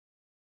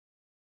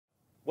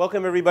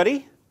Welcome,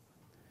 everybody.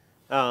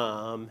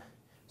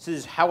 This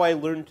is How I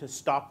Learned to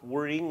Stop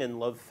Worrying and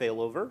Love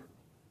Failover,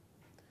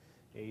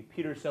 a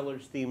Peter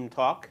Sellers themed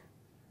talk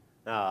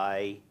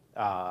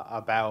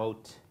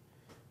about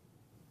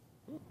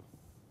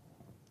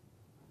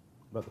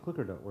the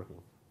clicker not working.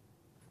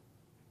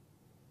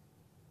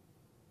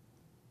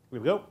 Here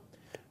we go.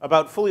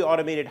 About fully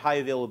automated high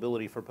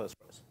availability for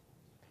Postgres.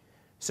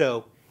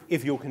 So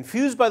if you're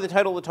confused by the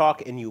title of the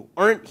talk and you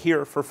aren't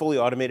here for fully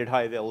automated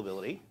high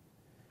availability,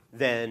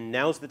 then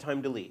now's the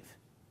time to leave.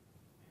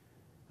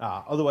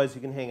 Otherwise,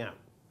 you can hang out.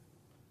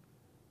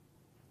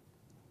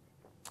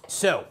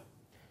 So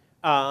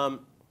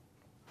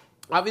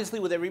obviously,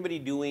 with everybody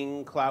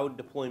doing cloud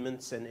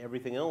deployments and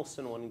everything else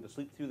and wanting to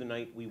sleep through the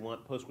night, we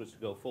want Postgres to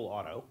go full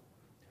auto.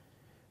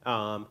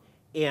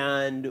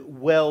 And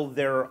well,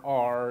 there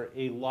are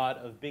a lot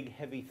of big,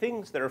 heavy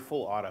things that are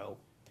full auto.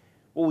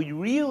 What we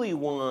really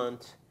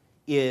want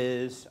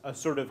is a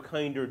sort of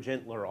kinder,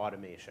 gentler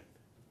automation.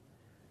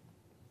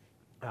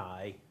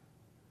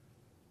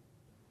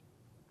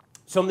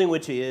 Something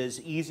which is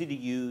easy to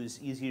use,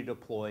 easy to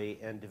deploy,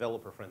 and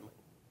developer friendly.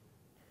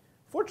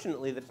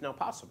 Fortunately, that's now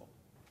possible.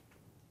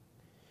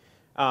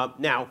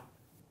 Now,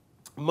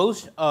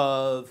 most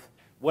of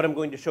what I'm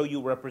going to show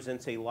you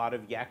represents a lot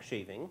of yak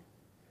shaving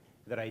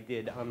that I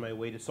did on my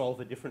way to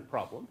solve a different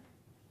problem,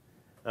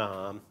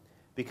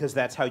 because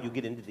that's how you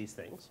get into these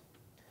things.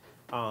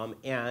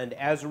 And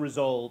as a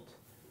result,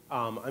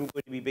 I'm going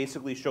to be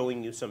basically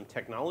showing you some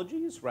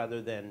technologies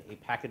rather than a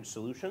packaged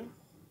solution.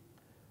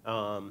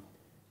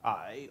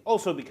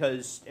 Also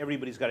because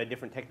everybody's got a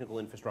different technical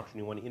infrastructure and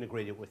you want to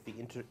integrate it with the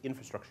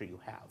infrastructure you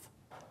have.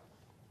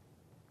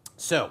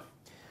 So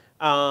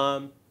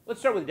let's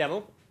start with a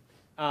demo.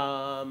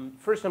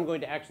 First, I'm going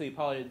to actually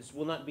apologize. This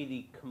will not be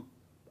the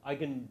I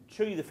can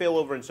show you the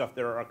failover and stuff.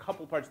 There are a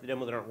couple parts of the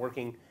demo that aren't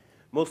working,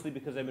 mostly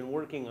because I've been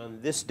working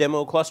on this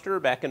demo cluster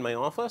back in my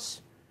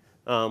office,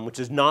 which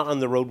is not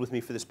on the road with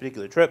me for this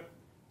particular trip.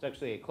 It's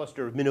actually a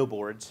cluster of Minnow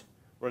boards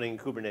running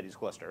a Kubernetes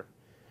cluster.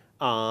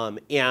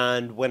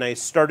 And when I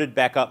started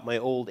back up my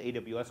old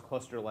AWS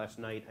cluster last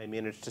night, I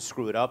managed to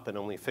screw it up and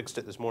only fixed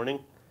it this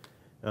morning.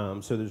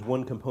 So there's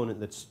one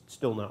component that's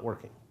still not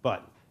working.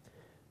 But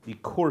the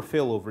core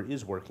failover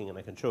is working, and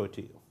I can show it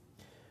to you.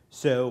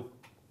 So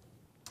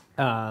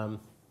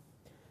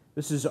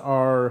this is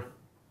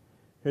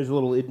here's a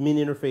little admin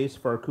interface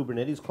for our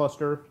Kubernetes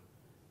cluster.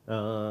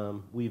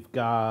 We've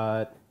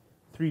got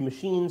 3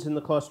 machines in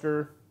the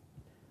cluster,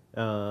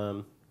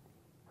 with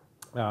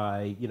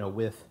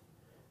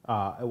a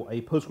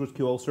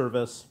PostgreSQL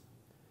service,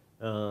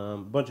 a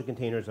bunch of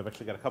containers. I've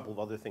actually got a couple of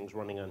other things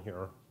running on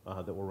here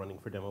that we're running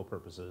for demo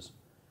purposes.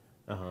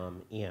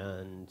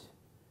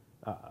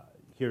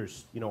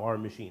 Here's our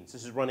machines.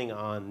 This is running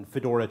on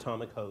Fedora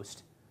Atomic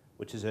Host,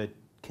 which is a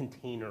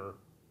container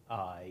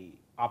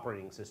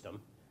operating system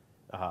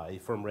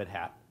from Red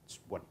Hat. It's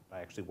what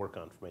I actually work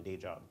on for my day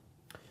job.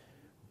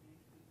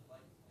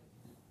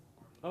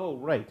 Oh,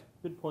 right.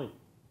 Good point.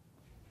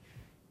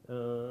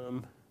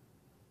 So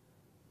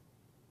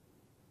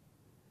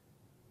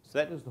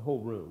that is the whole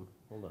room.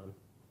 Hold on.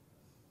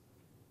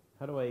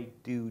 How do I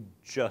do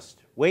just...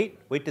 Wait,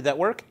 did that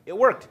work? It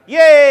worked.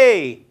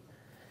 Yay!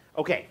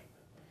 OK.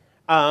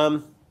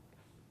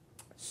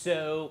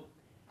 So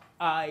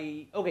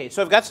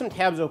I've got some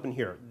tabs open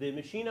here. The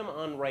machine I'm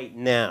on right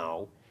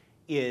now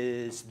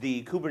is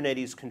the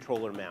Kubernetes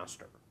controller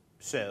master.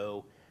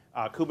 So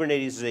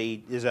Kubernetes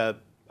is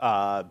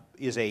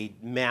a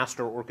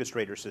master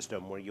orchestrator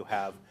system where you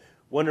have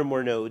one or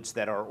more nodes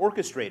that are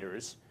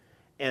orchestrators,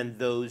 and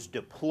those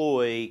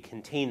deploy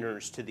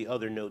containers to the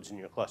other nodes in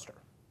your cluster.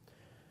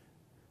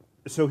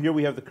 So here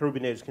we have the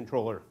Kubernetes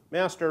controller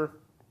master,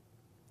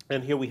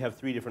 and here we have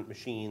 3 different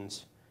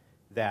machines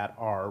that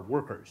are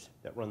workers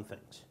that run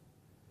things.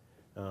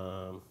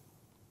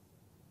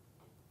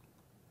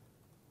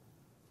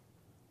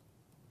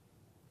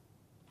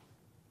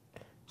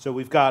 So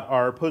we've got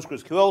our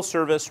PostgreSQL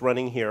service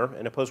running here,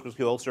 and a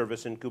PostgreSQL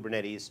service in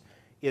Kubernetes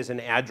is an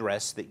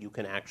address that you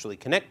can actually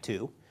connect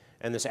to.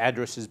 And this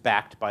address is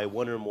backed by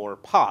one or more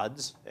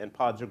pods, and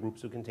pods are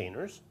groups of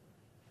containers.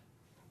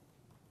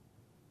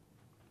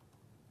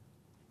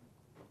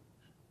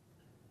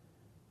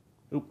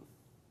 Oop,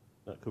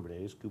 not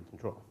Kubernetes, kube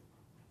control.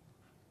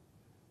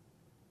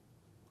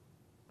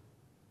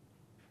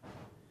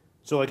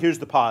 So like here's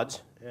the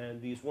pods, and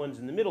these ones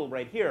in the middle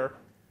right here,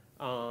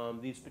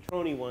 these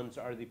Patroni ones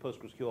are the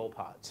PostgreSQL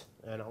pods.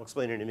 And I'll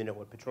explain in a minute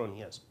what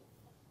Patroni is.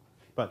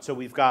 But so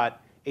we've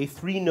got a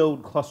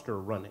 3-node cluster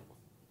running.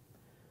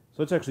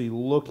 So let's actually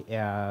look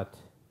at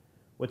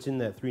what's in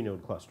that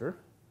 3-node cluster.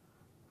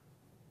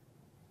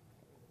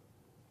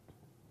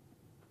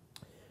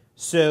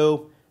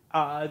 So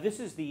this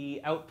is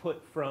the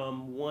output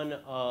from one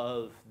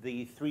of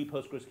the 3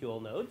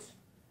 PostgreSQL nodes.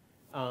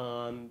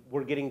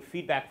 We're getting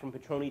feedback from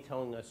Patroni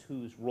telling us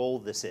whose role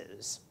this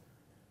is.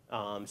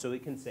 So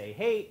it can say,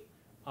 hey,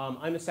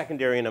 I'm a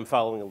secondary and I'm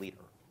following a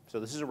leader. So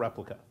this is a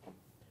replica.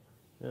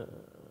 No,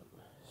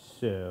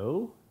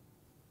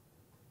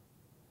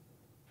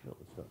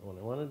 that's not the one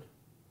I wanted.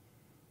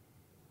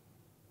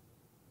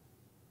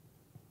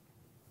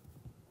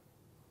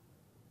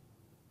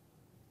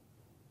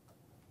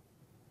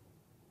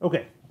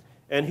 Okay,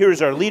 and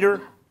here's our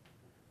leader.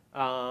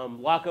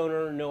 Lock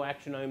owner, no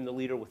action, I'm the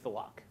leader with the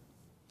lock.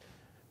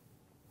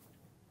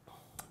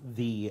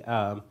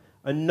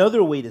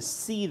 Another way to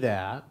see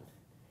that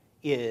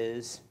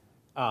is,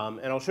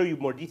 and I'll show you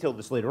more detail of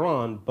this later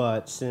on,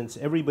 but since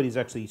everybody's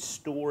actually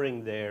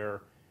storing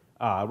their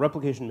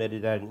replication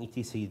metadata in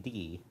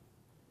etcd,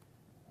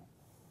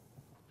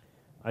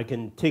 I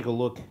can take a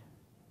look,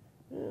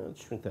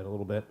 let's shrink that a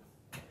little bit.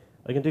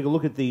 I can take a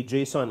look at the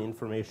JSON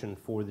information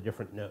for the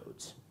different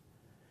nodes.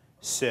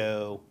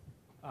 So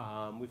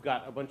we've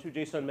got a bunch of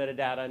JSON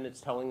metadata, and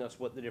it's telling us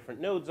what the different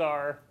nodes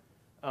are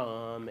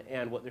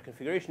and what their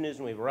configuration is.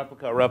 And we have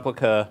a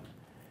replica,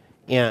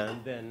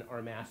 and then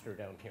our master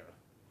down here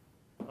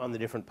on the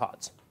different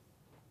pods.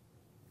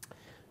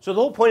 So the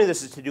whole point of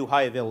this is to do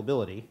high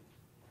availability.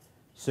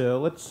 So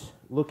let's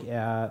look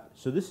at,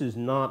 so this is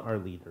not our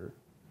leader.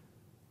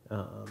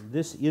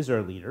 This is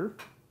our leader.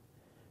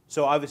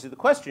 So obviously the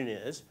question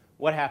is,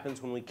 what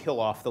happens when we kill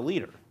off the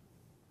leader?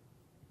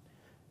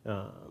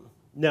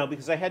 Now,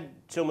 because I had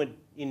so much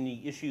in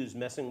the issues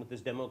messing with this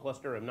demo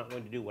cluster, I'm not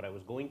going to do what I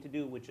was going to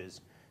do, which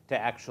is to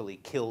actually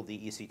kill the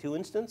EC2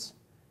 instance.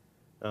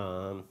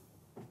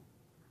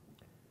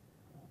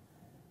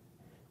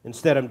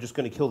 Instead, I'm just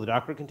going to kill the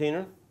Docker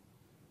container.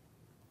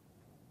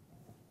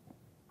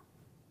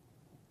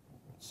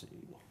 Let's see.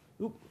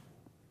 Oop.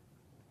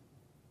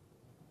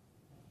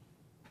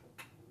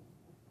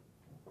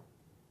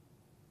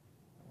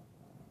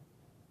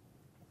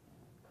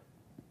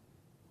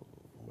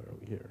 Where are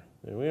we here?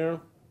 There we are.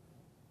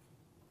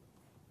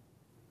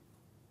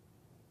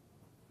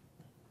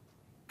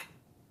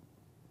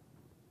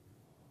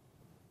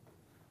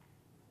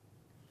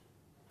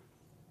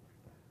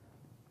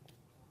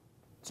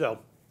 So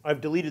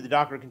I've deleted the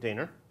Docker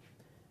container.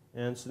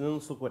 And so then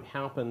let's look what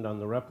happened on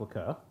the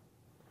replica.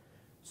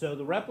 So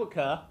the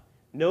replica,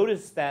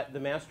 notice that the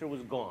master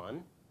was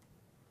gone.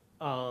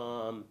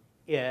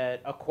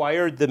 It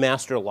acquired the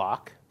master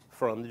lock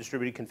from the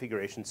distributed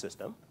configuration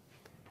system.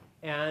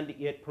 And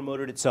it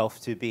promoted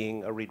itself to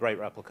being a read-write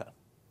replica.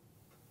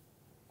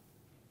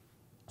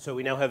 So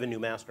we now have a new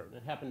master. And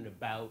it happened in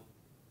about,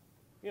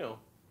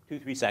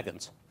 2-3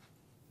 seconds.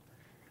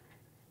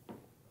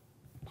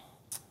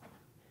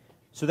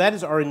 So that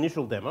is our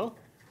initial demo.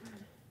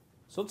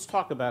 So let's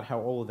talk about how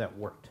all of that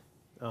worked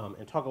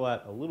and talk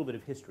about a little bit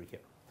of history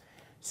here.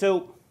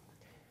 So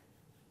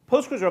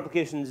Postgres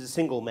replication is a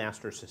single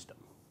master system,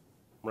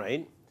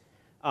 right?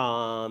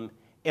 And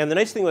the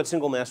nice thing about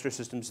single master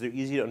systems, they're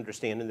easy to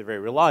understand and they're very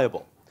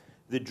reliable.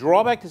 The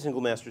drawback to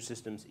single master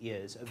systems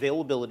is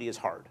availability is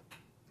hard,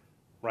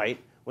 right?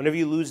 Whenever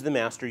you lose the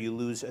master, you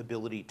lose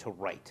ability to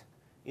write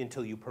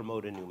until you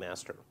promote a new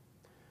master.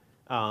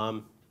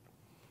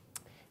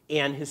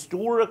 And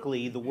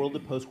historically, the world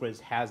of Postgres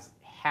has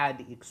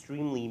had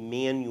extremely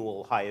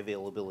manual high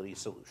availability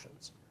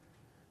solutions.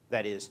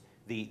 That is,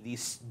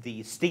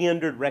 the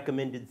standard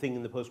recommended thing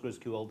in the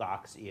PostgreSQL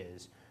docs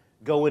is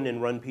go in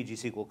and run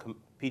pgsql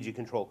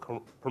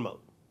pgcontrol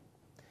promote.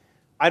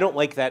 I don't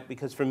like that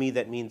because for me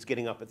that means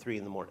getting up at 3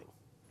 in the morning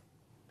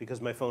because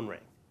my phone rang.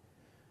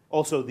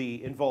 Also,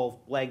 the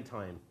involved lag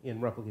time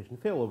in replication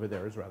failover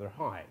there is rather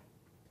high.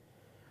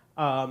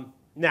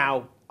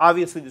 Now,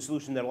 obviously, the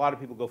solution that a lot of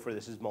people go for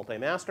this is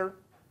multi-master.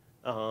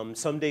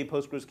 Someday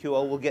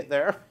PostgreSQL will get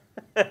there,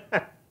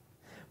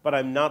 but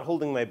I'm not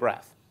holding my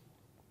breath.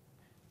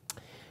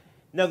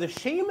 Now, the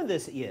shame of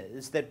this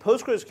is that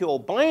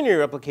PostgreSQL binary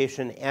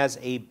replication as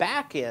a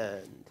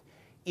backend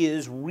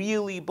is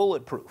really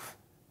bulletproof.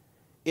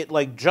 It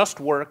just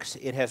works.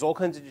 It has all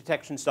kinds of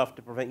detection stuff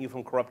to prevent you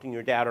from corrupting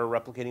your data or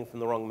replicating from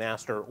the wrong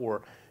master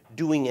or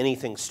doing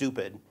anything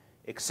stupid,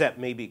 except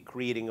maybe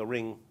creating a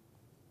ring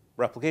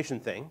replication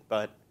thing,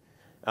 but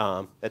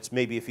that's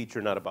maybe a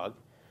feature, not a bug,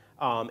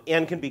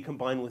 and can be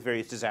combined with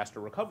various disaster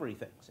recovery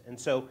things. And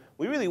so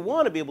we really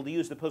want to be able to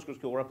use the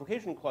PostgreSQL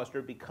replication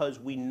cluster because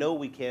we know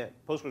we can,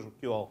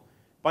 PostgreSQL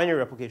binary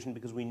replication,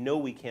 because we know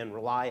we can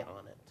rely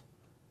on it.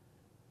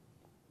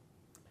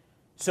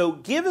 So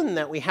given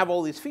that we have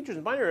all these features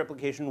in binary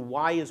replication,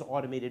 why is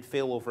automated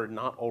failover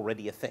not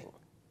already a thing?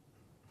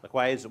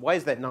 Why is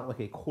that not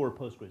a core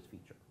Postgres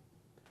feature?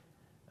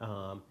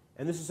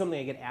 And this is something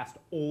I get asked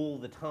all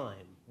the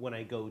time when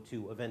I go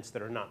to events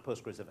that are not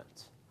Postgres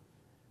events.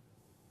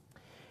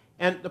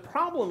 And the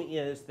problem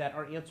is that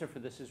our answer for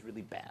this is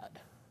really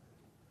bad.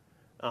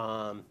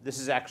 This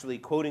is actually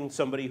quoting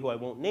somebody who I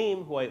won't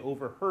name, who I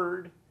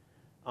overheard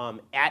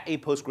at a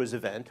Postgres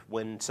event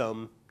when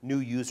some new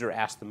user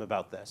asked them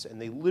about this.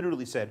 And they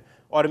literally said,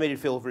 automated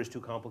failover is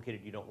too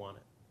complicated, you don't want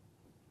it.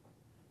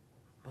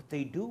 But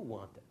they do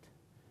want it.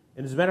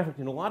 And as a matter of fact,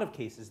 in a lot of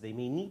cases, they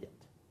may need it.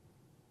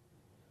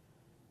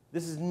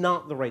 This is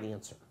not the right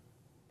answer.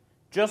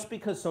 Just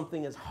because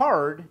something is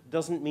hard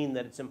doesn't mean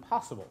that it's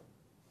impossible.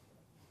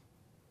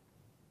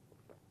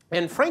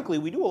 And frankly,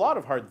 we do a lot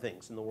of hard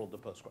things in the world of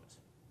Postgres.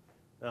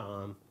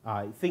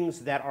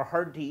 Things that are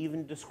hard to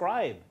even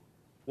describe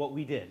what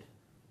we did,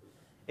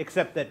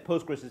 except that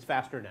Postgres is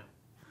faster now.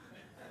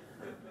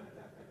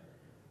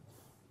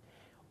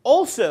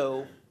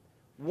 Also,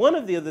 One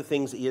of the other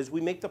things is we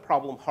make the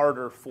problem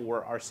harder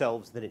for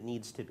ourselves than it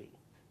needs to be,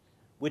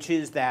 which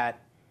is that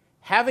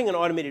having an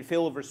automated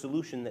failover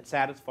solution that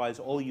satisfies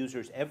all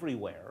users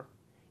everywhere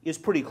is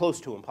pretty close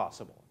to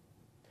impossible.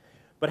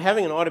 But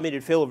having an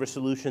automated failover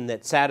solution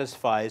that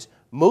satisfies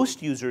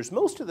most users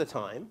most of the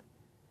time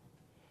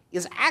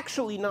is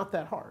actually not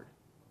that hard.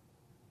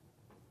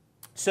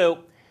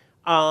 So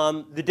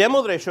the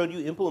demo that I showed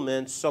you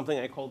implements something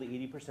I call the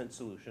 80%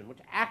 solution, which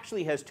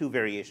actually has two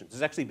variations.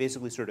 It's actually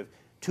basically sort of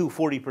two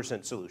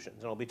 40% solutions,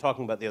 and I'll be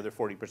talking about the other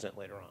 40%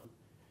 later on.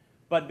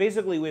 But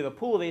basically, we have a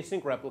pool of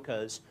async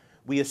replicas.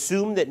 We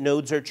assume that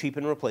nodes are cheap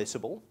and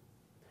replaceable.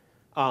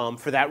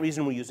 For that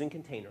reason, we're using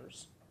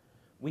containers.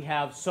 We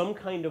have some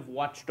kind of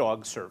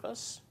watchdog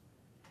service.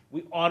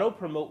 We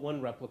auto-promote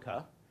one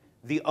replica.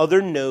 The other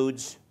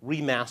nodes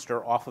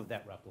remaster off of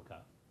that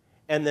replica.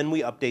 And then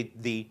we update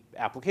the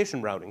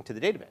application routing to the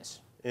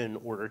database in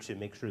order to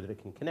make sure that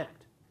it can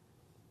connect.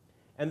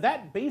 And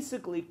that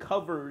basically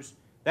covers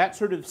that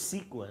sort of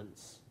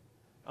sequence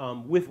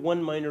with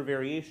one minor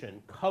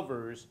variation,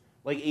 covers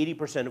like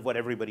 80% of what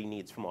everybody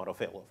needs from auto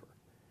failover.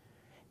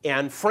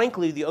 And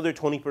frankly, the other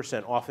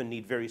 20% often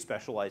need very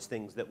specialized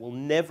things that will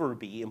never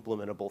be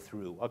implementable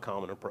through a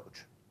common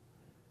approach.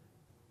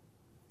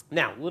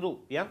 Now, yeah? So this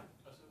is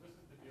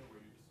the deal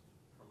where you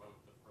just promote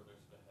the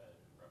furthest ahead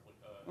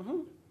replica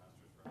with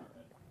masters further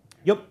ahead.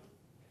 Yep.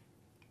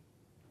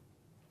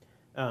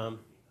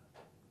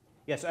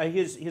 Yes,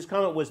 his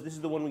comment was, this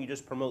is the one where you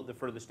just promote the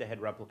furthest ahead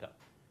replica.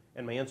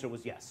 And my answer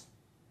was yes.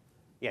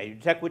 Yeah, you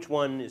detect which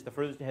one is the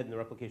furthest ahead in the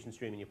replication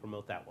stream and you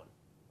promote that one.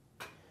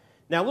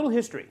 Now, a little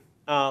history.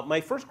 My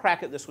first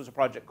crack at this was a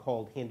project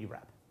called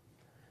HandyRep,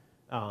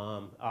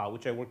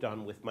 which I worked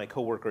on with my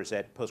coworkers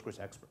at Postgres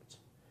Experts.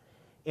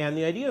 And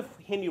the idea of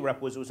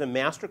HandyRep was it was a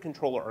master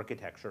controller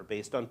architecture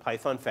based on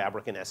Python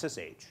Fabric and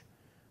SSH.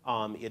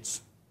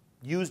 It's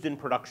used in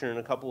production in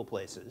a couple of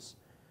places.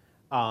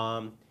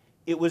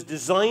 It was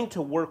designed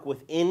to work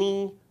with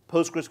any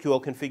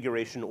PostgreSQL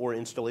configuration or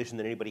installation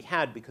that anybody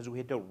had because we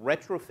had to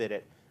retrofit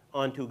it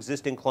onto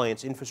existing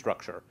clients'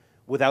 infrastructure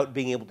without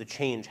being able to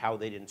change how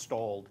they'd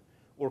installed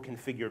or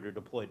configured or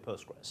deployed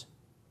Postgres.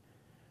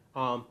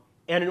 And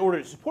in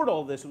order to support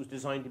all of this, it was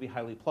designed to be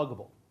highly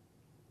pluggable.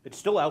 It's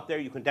still out there.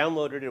 You can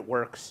download it. It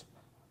works.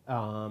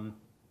 But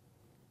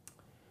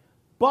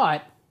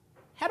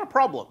had a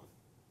problem.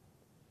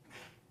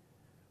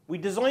 We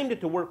designed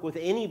it to work with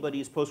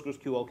anybody's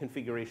PostgreSQL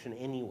configuration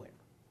anywhere.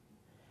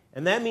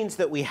 And that means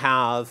that we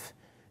have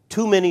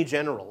too many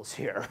generals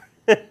here.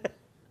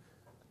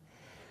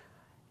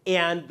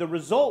 And the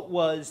result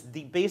was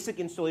the basic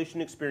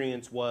installation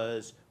experience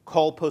was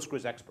call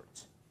Postgres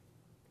Experts.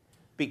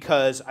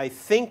 Because I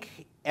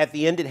think at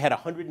the end it had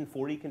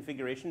 140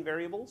 configuration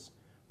variables,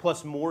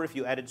 plus more if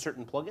you added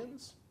certain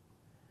plugins.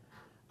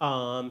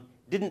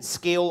 Didn't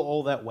scale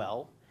all that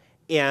well.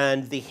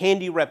 And the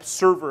HandyRep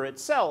server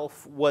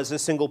itself was a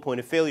single point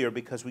of failure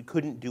because we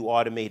couldn't do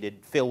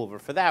automated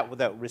failover for that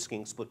without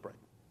risking split brain.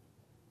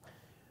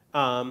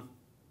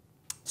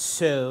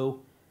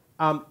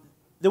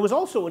 There was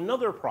also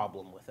another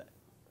problem with it,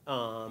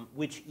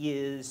 which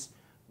is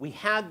we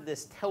had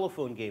this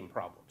telephone game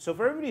problem. So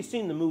for everybody who's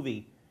seen the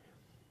movie,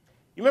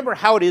 you remember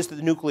how it is that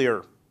the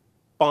nuclear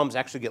bombs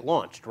actually get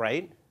launched,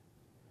 right?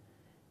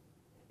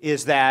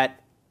 Is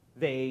that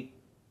they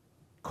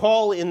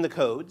call in the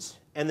codes,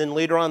 and then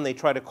later on they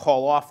try to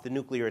call off the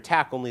nuclear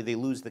attack, only they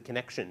lose the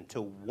connection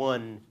to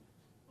one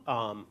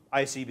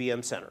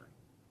ICBM center.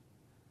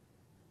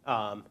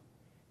 And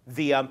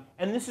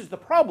this is the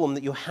problem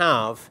that you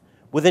have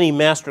with any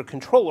master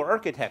controller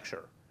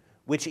architecture,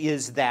 which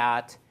is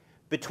that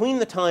between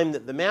the time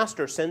that the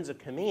master sends a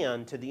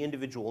command to the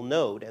individual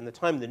node and the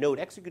time the node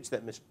executes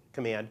that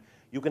command,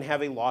 you can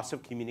have a loss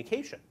of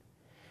communication.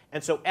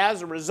 And so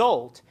as a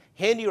result,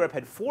 HandyRep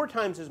had 4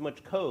 times as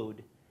much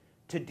code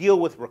to deal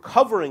with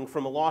recovering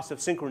from a loss of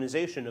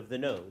synchronization of the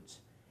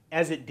nodes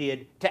as it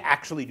did to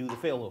actually do the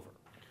failover.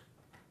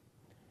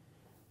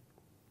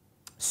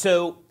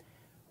 So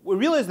we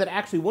realized that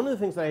actually one of the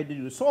things that I had to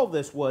do to solve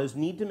this was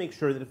need to make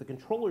sure that if the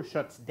controller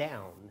shuts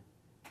down,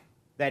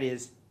 that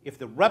is, if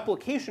the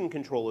replication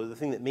controller, the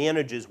thing that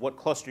manages what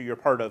cluster you're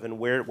part of and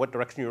what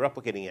direction you're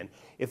replicating in,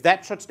 if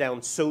that shuts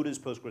down, so does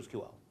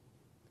PostgreSQL.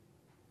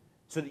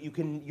 So that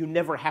you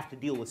never have to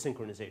deal with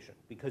synchronization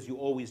because you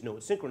always know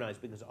it's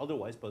synchronized because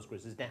otherwise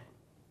Postgres is down.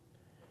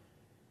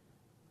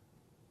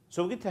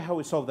 So we'll get to how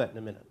we solve that in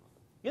a minute.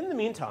 In the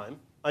meantime,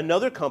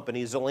 another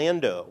company,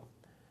 Zalando,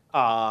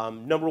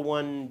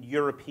 #1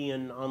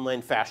 European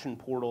online fashion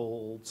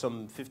portal,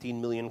 some 15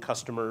 million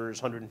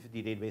customers,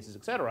 150 databases,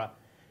 et cetera.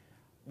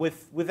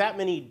 With that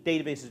many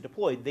databases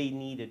deployed, they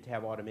needed to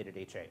have automated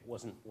HA. It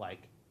wasn't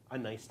like a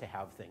nice to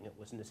have thing. It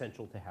was an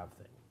essential to have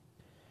thing.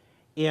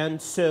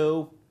 And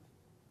so,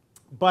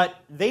 but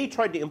they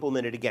tried to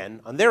implement it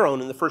again on their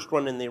own in the first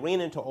run, and they ran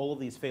into all of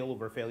these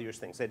failover failures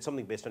things. They had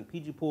something based on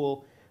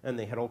PGPool, and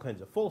they had all kinds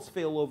of false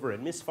failover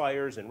and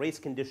misfires and race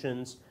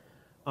conditions.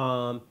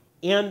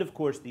 And of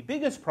course, the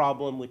biggest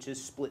problem, which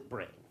is split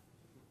brain.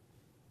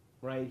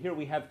 Right? Here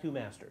we have 2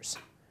 masters.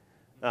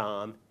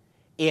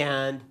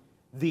 And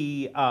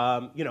the,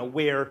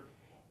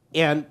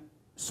 and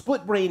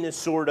split brain is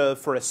sort of,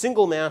 for a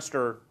single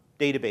master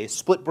database,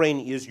 split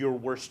brain is your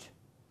worst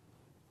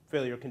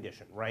failure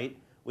condition, right?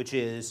 Which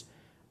is,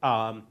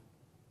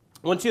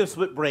 once you have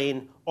split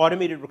brain,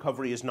 automated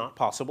recovery is not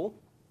possible,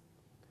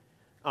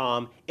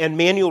 and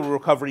manual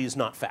recovery is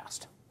not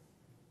fast.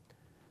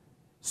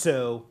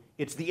 So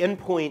it's the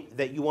endpoint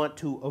that you want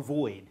to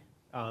avoid,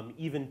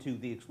 even to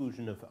the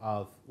exclusion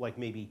of like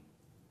maybe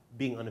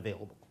being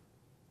unavailable.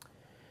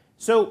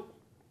 So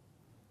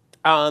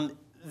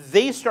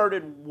they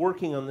started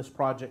working on this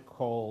project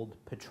called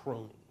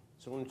Petroni.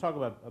 So we're going to talk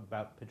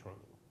about Petroni.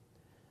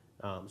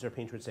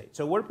 Zero-Pain State.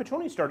 So where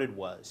Petroni started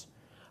was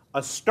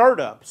a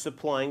startup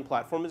supplying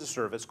platform as a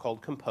service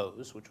called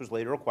Compose, which was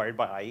later acquired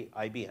by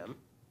IBM,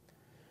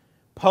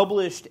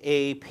 published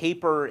a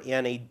paper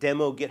and a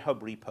demo GitHub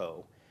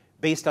repo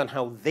based on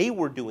how they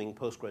were doing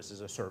Postgres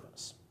as a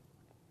service,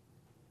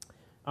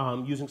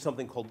 using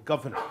something called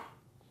Governor.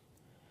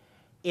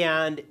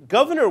 And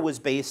Governor was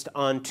based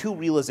on two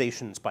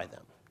realizations by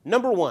them.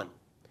 Number one,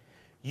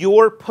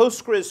 your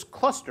Postgres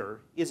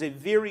cluster is a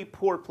very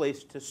poor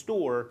place to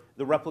store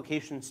the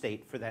replication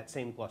state for that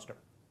same cluster.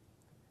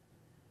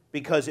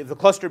 Because if the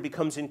cluster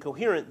becomes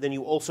incoherent, then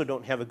you also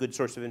don't have a good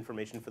source of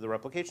information for the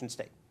replication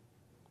state.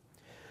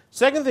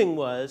 Second thing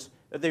was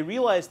that they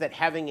realized that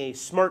having a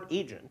smart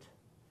agent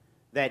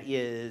that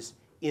is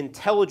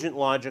intelligent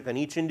logic on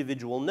each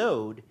individual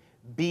node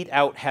beat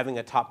out having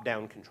a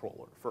top-down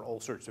controller for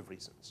all sorts of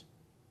reasons.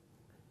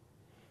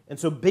 And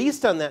so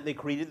based on that, they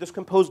created this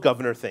Compose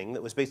Governor thing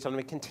that was based on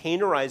a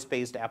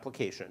containerized-based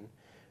application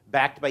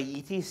backed by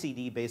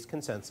etcd-based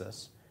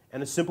consensus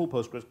and a simple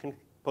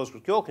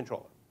PostgreSQL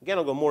controller. Again,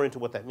 I'll go more into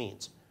what that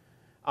means.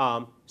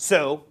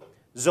 So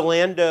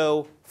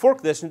Zalando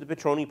forked this into the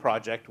Petroni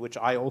project, which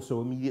I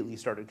also immediately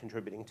started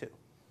contributing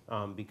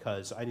to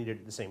because I needed it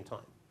at the same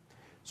time.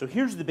 So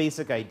here's the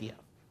basic idea.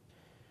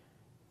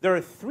 There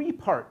are three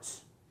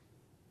parts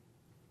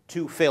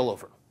to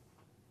failover.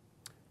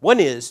 One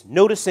is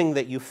noticing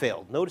that you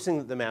failed, noticing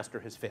that the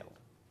master has failed.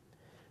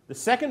 The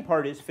second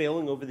part is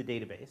failing over the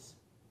database.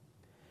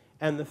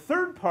 And the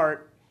third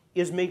part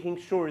is making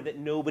sure that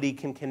nobody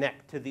can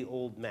connect to the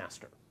old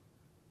master.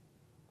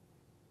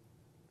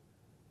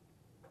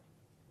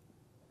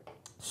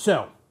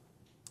 So,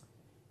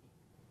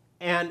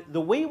 and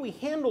the way we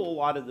handle a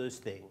lot of those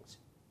things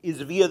is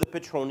via the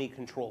Petroni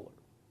controller.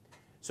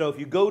 So if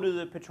you go to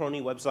the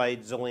Petroni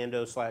website,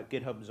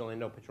 Zalando/GitHub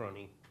Zalando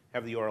Petroni,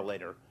 have the URL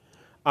later,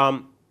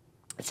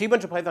 see a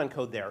bunch of Python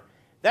code there.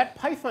 That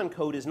Python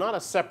code is not a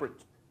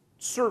separate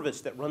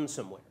service that runs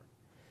somewhere.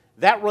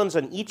 That runs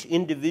on each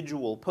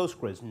individual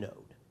Postgres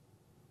node.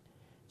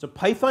 It's a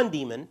Python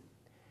daemon.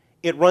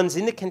 It runs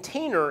in the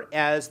container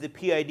as the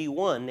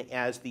PID1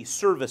 as the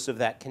service of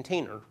that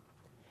container.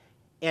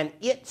 And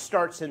it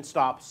starts and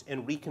stops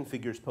and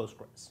reconfigures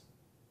Postgres.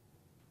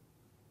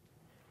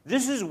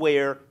 This is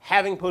where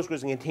having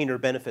Postgres in a container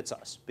benefits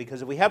us.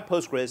 Because if we have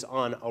Postgres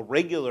on a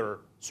regular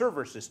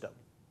server system,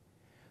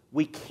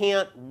 we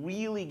can't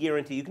really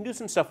guarantee. You can do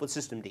some stuff with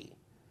systemd.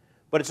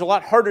 But it's a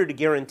lot harder to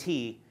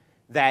guarantee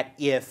that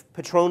if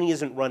Petroni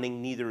isn't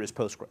running, neither is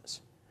Postgres.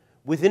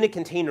 Within a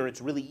container,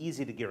 it's really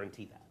easy to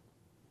guarantee that.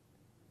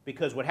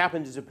 Because what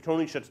happens is if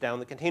Petroni shuts down,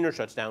 the container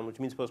shuts down, which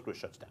means Postgres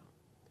shuts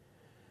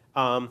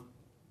down.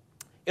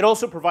 It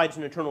also provides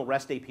an internal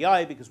REST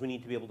API because we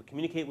need to be able to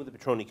communicate with the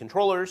Petroni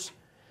controllers.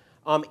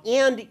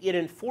 And it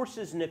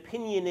enforces an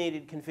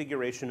opinionated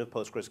configuration of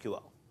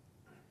PostgreSQL.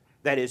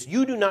 That is,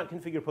 you do not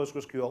configure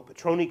PostgreSQL,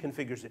 Petroni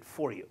configures it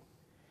for you.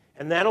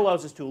 And that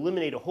allows us to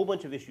eliminate a whole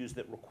bunch of issues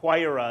that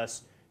require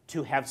us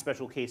to have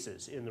special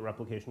cases in the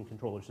replication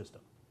controller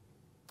system.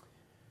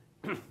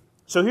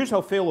 So here's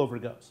how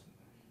failover goes.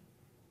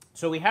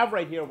 So we have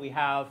right here, we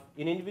have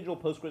an individual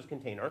Postgres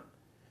container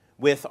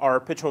with our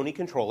Petroni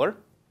controller.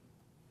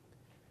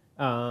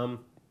 Now,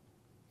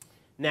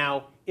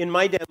 in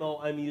my demo,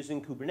 I'm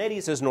using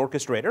Kubernetes as an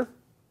orchestrator.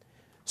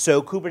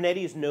 So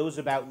Kubernetes knows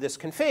about this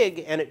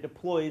config, and it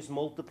deploys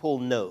multiple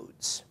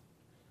nodes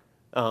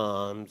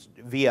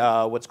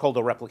via what's called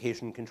a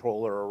replication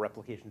controller or a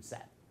replication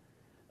set.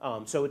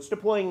 So it's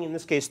deploying, in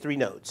this case, 3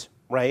 nodes,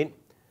 right?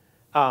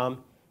 And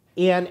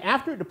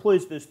after it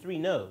deploys those 3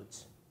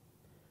 nodes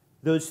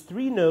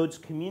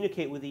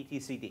communicate with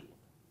etcd.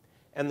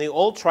 And they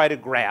all try to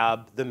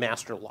grab the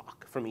master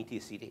lock from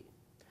etcd.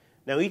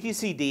 Now,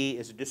 etcd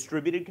is a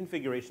distributed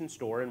configuration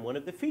store, and one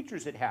of the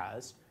features it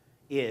has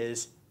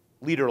is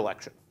leader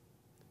election.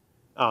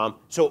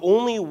 So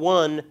only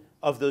one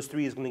of those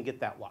 3 is going to get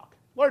that lock,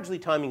 largely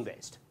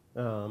timing-based.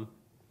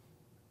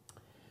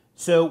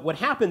 So what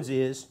happens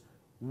is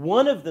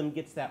one of them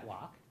gets that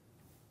lock,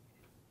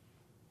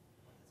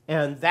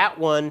 and that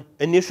one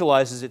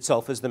initializes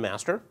itself as the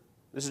master.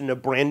 This is in a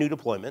brand new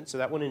deployment, so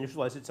that one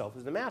initializes itself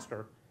as the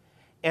master.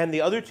 And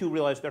the other 2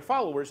 realize they're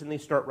followers, and they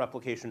start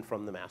replication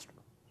from the master.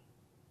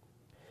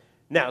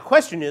 Now, the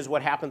question is,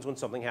 what happens when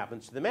something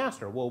happens to the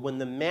master? Well, when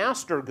the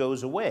master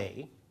goes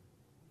away,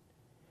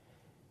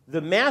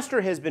 the master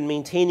has been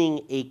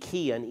maintaining a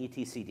key on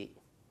etcd.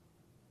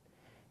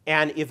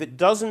 And if it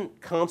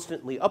doesn't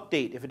constantly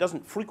update, if it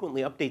doesn't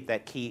frequently update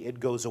that key, it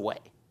goes away.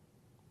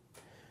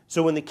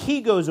 So when the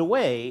key goes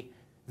away,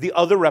 the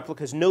other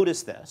replicas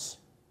notice this,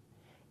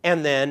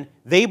 and then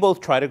they both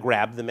try to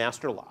grab the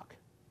master lock.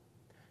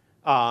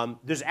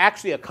 There's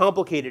actually a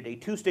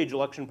two-stage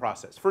election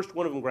process. First,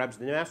 one of them grabs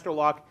the master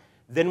lock,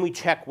 then we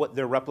check what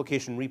their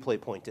replication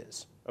replay point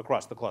is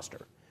across the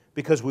cluster,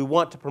 because we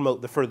want to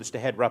promote the furthest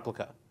ahead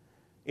replica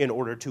in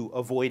order to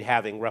avoid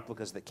having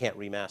replicas that can't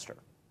remaster.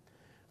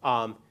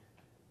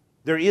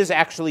 There is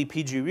actually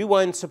PG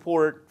rewind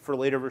support for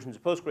later versions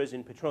of Postgres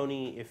in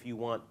Petroni if you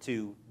want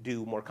to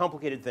do more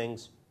complicated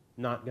things.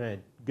 Not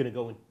gonna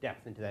go in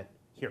depth into that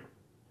here.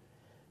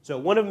 So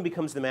one of them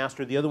becomes the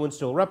master, the other one's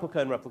still a replica,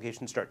 and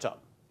replication starts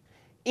up.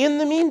 In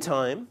the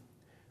meantime,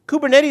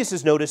 Kubernetes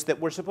has noticed that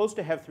we're supposed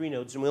to have 3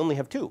 nodes and we only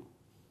have 2.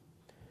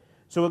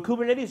 So what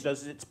Kubernetes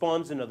does is it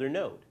spawns another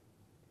node.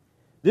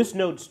 This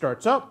node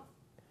starts up,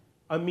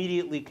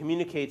 immediately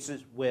communicates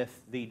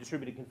with the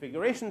distributed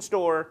configuration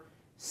store,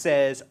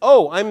 says,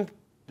 oh,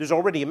 there's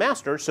already a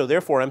master, so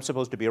therefore I'm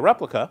supposed to be a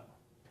replica,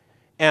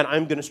 and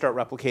I'm going to start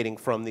replicating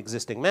from the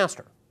existing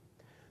master.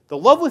 The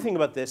lovely thing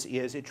about this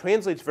is it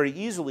translates very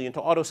easily into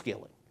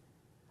autoscaling.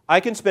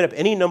 I can spin up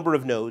any number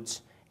of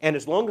nodes, and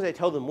as long as I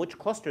tell them which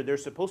cluster they're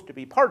supposed to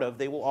be part of,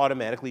 they will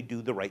automatically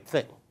do the right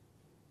thing.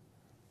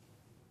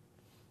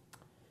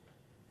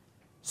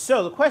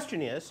 So the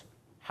question is,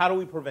 how do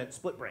we prevent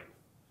split brain?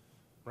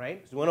 Right?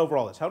 Because we went over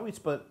all this. How do we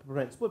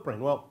prevent split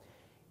brain? Well,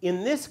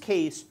 in this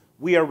case,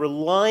 we are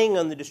relying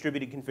on the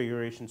distributed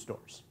configuration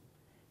stores.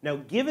 Now,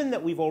 given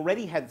that we've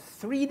already had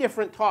 3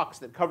 different talks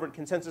that covered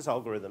consensus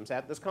algorithms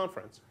at this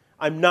conference,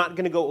 I'm not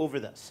going to go over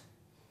this.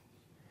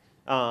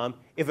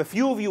 If a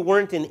few of you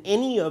weren't in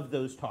any of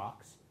those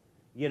talks,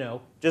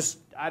 just,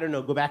 I don't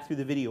know, go back through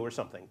the video or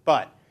something.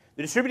 But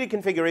the distributed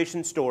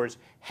configuration stores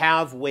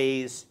have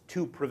ways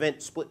to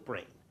prevent split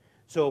brain.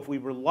 So if we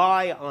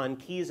rely on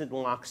keys and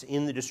locks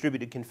in the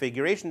distributed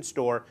configuration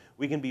store,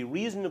 we can be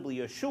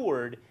reasonably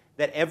assured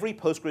that every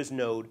Postgres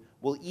node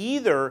will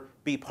either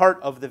be part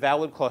of the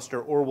valid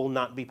cluster or will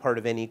not be part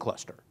of any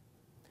cluster.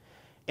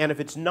 And if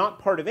it's not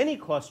part of any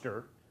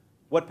cluster,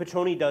 what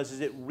Petroni does is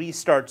it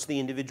restarts the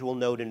individual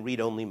node in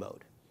read-only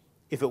mode,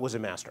 if it was a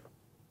master,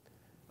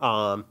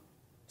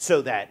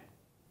 so that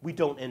we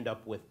don't end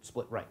up with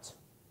split writes.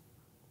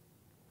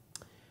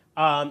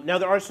 Now,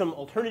 there are some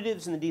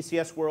alternatives in the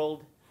DCS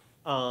world.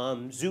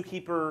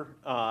 Zookeeper,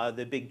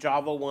 the big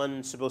Java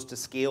one, is supposed to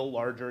scale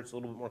larger. It's a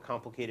little bit more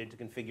complicated to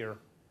configure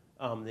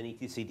than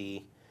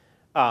etcd.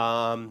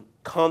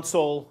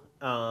 Console,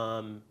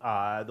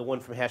 the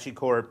one from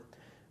HashiCorp,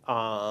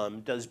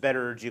 does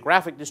better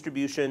geographic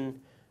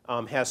distribution,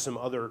 has some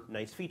other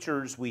nice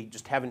features. We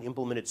just haven't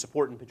implemented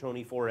support in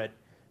Petroni for it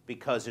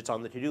because it's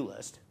on the to-do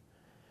list.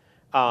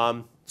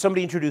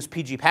 Somebody introduced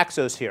PG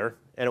Paxos here,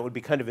 and it would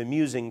be kind of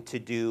amusing to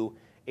do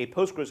a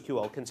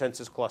PostgreSQL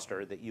consensus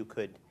cluster that you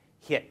could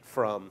hit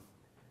from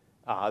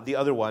the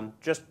other one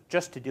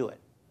just to do it.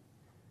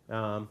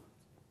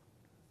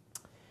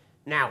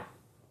 Now,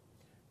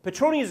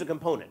 Petroni is a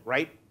component,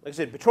 right? Like I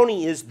said,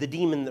 Petroni is the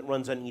daemon that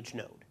runs on each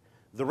node.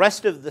 The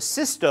rest of the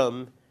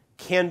system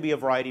can be a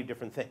variety of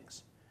different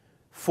things.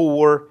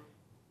 For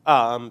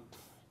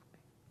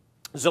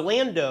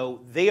Zalando,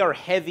 they are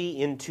heavy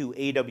into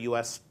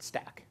AWS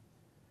stack.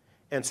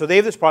 And so they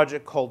have this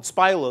project called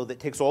Spilo that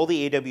takes all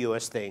the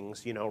AWS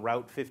things,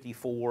 Route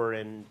 54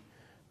 and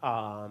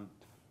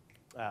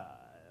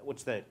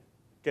what's the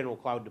general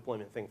cloud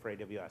deployment thing for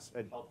AWS?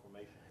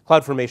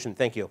 CloudFormation,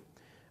 thank you.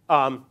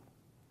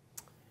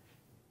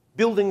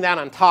 Building that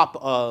on top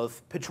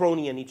of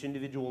Petroni on each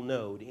individual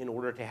node in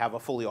order to have a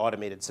fully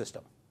automated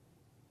system.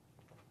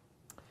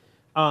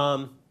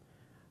 I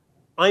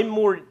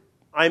work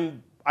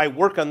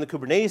on the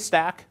Kubernetes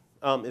stack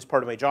as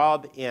part of my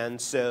job,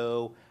 and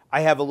so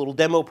I have a little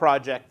demo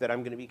project that I'm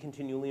going to be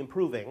continually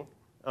improving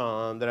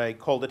that I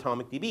called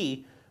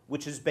AtomicDB,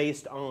 which is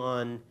based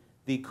on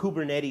the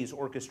Kubernetes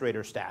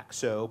orchestrator stack.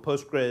 So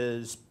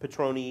Postgres,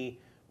 Petroni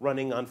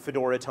running on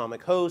Fedora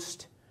Atomic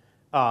Host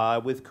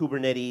with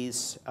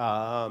Kubernetes.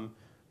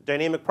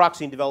 Dynamic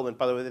proxy in development,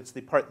 by the way, that's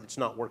the part that's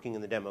not working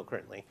in the demo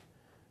currently.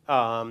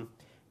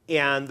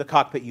 And the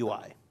cockpit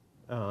UI.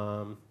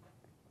 Well,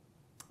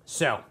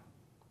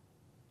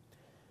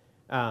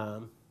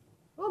 I'm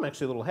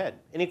actually a little ahead.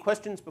 Any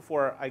questions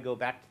before I go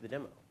back to the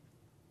demo?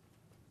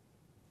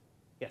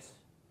 Yes?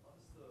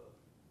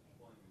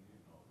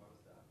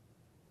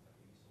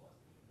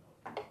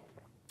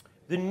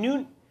 The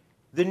new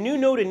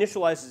node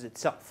initializes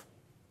itself.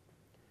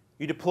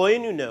 You deploy a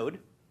new node,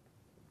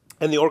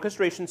 and the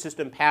orchestration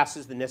system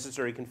passes the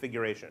necessary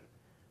configuration.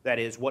 That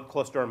is, what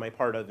cluster am I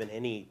part of and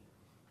any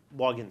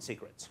login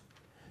secrets.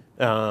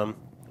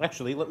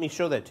 Actually, let me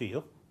show that to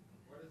you.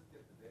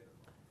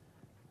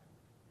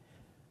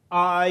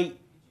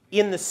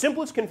 In the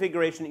simplest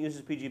configuration, it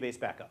uses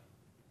PG-based backup.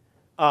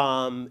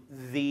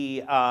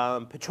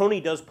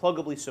 Petroni does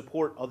pluggably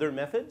support other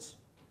methods.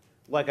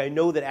 Like I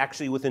know that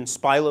actually within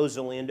Spilo,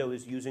 Zalando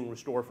is using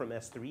restore from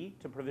S3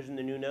 to provision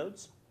the new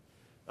nodes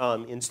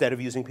instead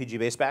of using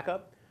PG-based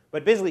backup.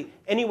 But basically,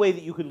 any way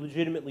that you could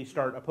legitimately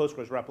start a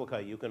Postgres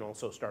replica, you can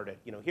also start it,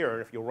 here.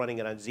 If you're running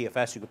it on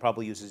ZFS, you could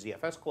probably use a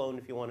ZFS clone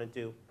if you wanted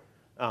to,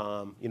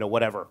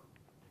 whatever.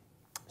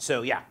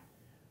 So yeah,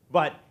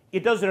 but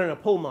it does it in a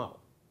pull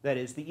model. That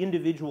is, the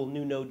individual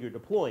new node you're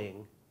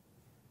deploying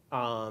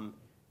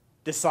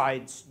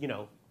decides,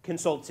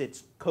 consults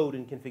its code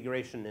and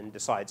configuration and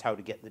decides how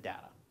to get the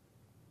data.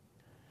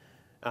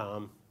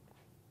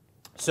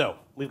 So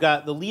we've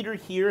got the leader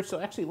here.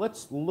 So actually,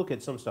 let's look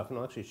at some stuff, and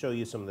I'll actually show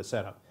you some of the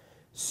setup.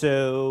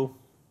 So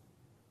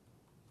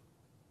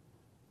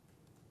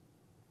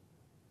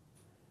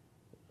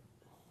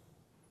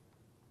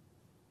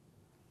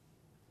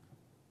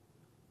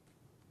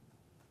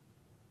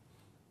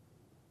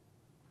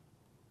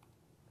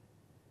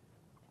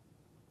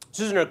this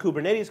isn't our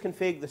Kubernetes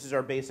config. This is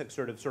our basic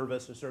sort of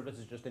service. A service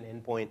is just an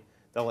endpoint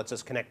that lets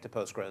us connect to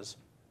Postgres.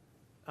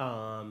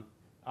 And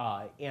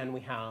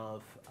we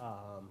have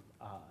a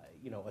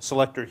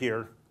selector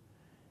here.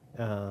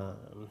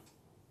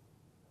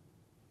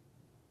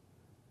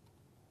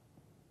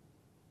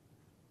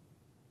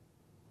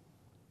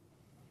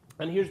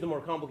 And here's the more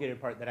complicated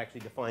part that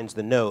actually defines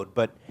the node.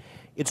 But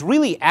it's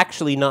really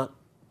actually not,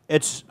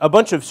 it's a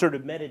bunch of sort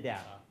of metadata.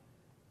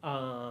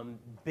 But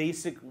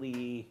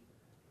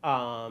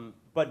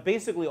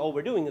basically all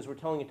we're doing is we're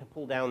telling it to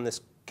pull down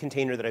this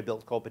container that I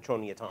built called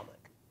Petroni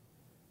Atomic.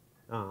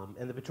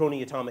 And the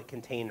Petroni Atomic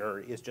container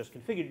is just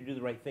configured to do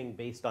the right thing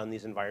based on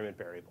these environment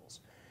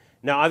variables.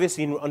 Now,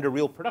 obviously, under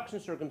real production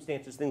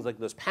circumstances, things like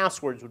those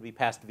passwords would be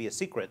passed via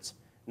secrets,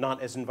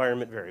 not as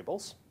environment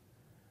variables.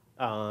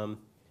 And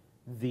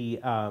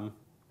we've got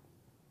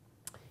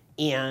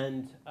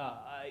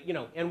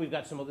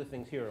some other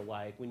things here,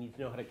 like we need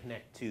to know how to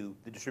connect to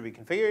the distributed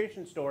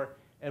configuration store,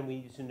 and we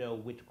need to know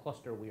which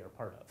cluster we are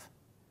part of.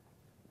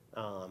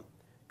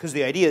 Because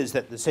the idea is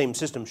that the same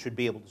system should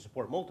be able to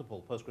support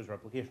multiple Postgres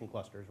replication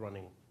clusters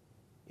running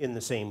in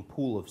the same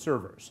pool of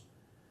servers.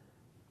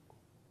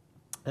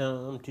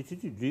 So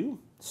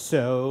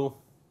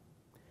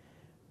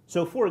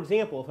for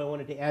example, if I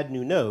wanted to add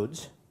new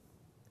nodes,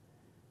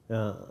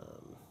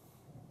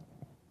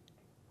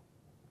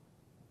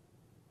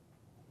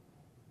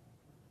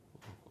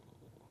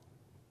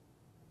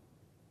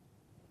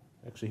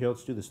 actually, here,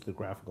 let's do this to the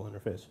graphical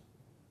interface.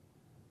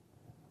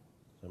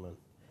 So I'm on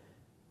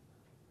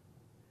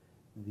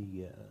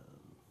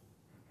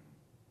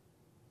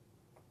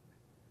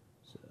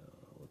so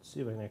let's see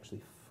if I can actually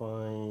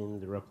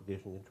find the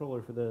replication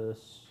controller for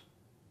this.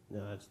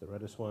 No, that's the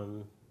Redis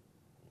one.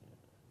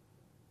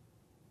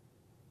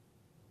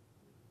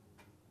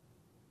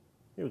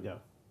 Here we go.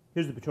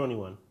 Here's the Petroni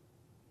one.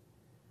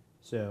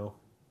 So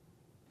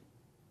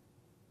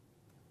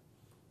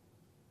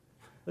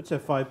let's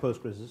have 5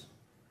 Postgreses.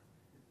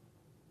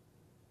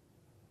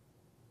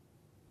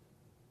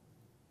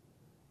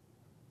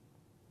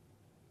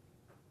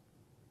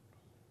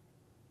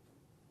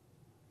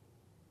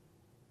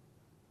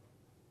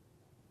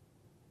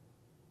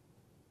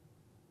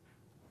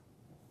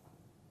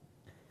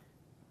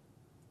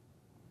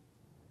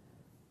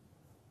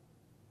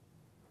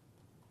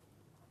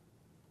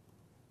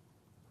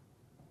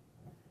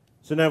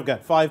 So now I've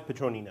got 5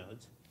 Petroni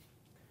nodes.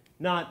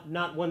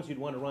 Not ones you'd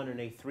want to run in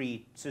a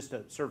 3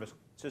 system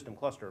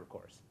cluster, of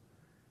course,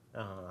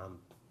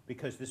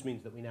 because this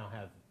means that we now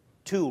have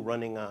 2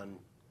 running on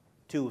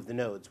 2 of the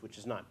nodes, which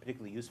is not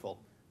particularly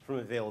useful from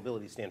an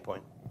availability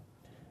standpoint.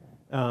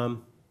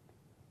 Now,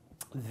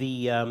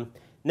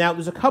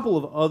 there's a couple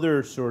of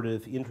other sort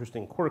of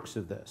interesting quirks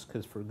of this,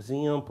 because, for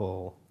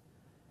example,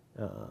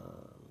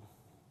 well,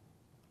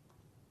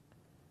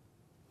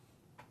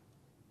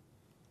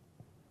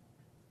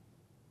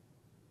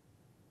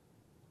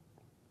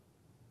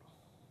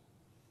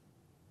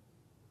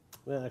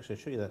 actually,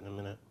 I'll show you that in a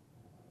minute.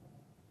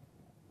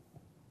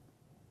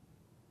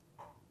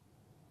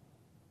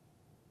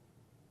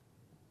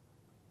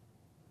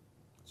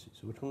 Let's see,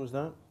 so which one was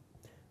that?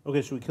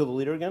 Okay, should we kill the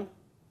leader again?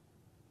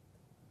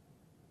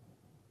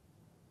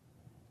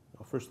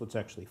 Well, first, let's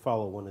actually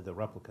follow one of the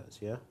replicas,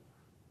 yeah?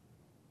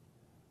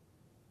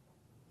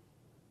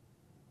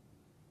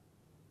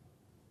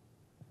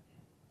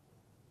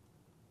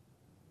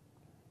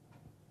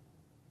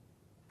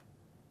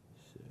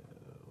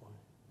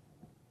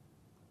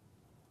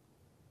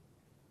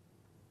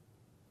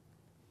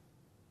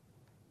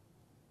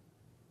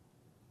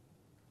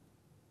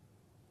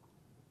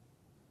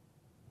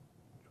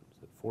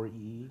 So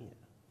 4E.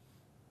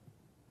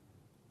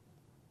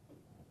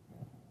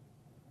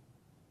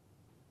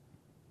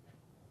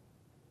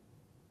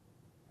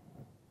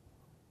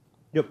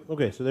 Yep,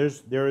 okay, so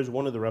there is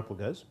one of the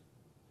replicas.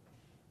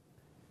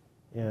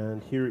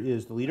 And here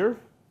is the leader.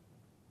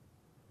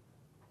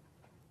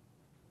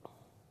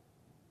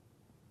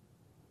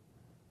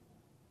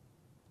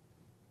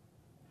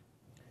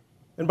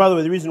 And by the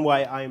way, the reason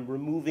why I'm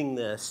removing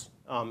this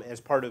as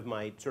part of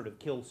my sort of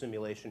kill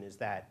simulation is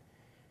that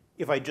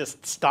if I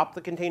just stop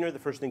the container, the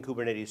first thing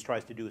Kubernetes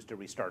tries to do is to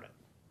restart it,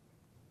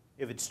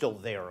 if it's still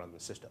there on the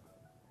system,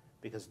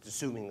 because it's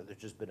assuming that there's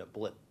just been a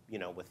blip,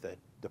 with the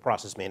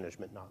process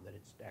management, not that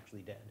it's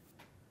actually dead.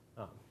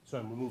 So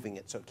I'm removing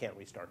it so it can't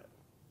restart it.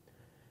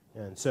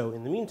 And so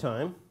in the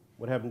meantime,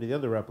 what happened to the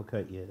other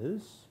replica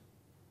is,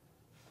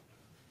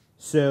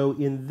 so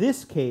in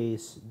this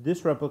case,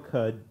 this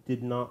replica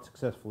did not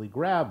successfully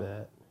grab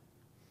it.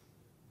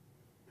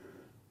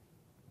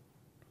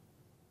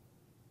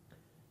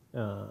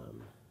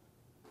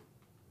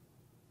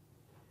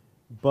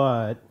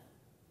 But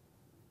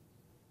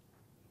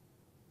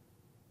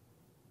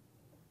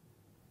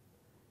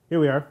here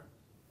we are.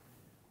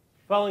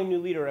 Following new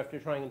leader after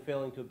trying and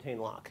failing to obtain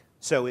lock.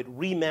 So it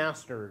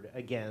remastered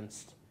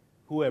against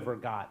whoever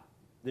got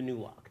the new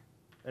lock.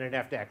 And I'd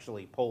have to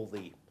actually pull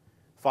the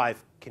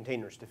 5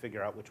 containers to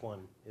figure out which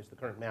one is the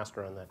current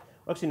master on that.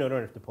 Well, actually, no, I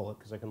don't have to pull it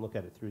because I can look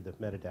at it through the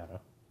metadata.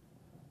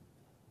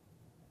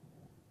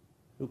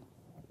 Oop.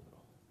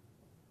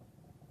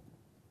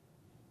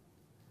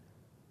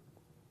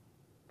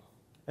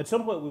 At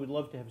some point, we would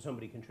love to have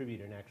somebody contribute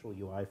an actual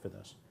UI for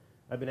this.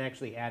 I've been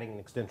actually adding an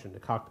extension to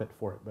Cockpit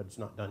for it, but it's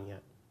not done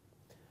yet.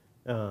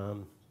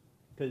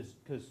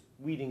 Because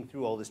weeding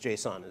through all this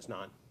JSON is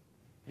not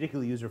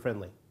particularly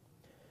user-friendly.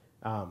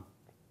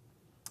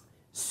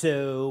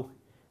 So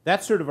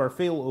that's sort of our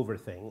failover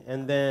thing.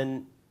 And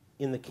then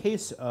in the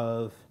case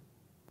of,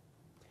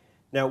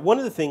 now one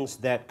of the things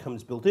that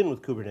comes built in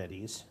with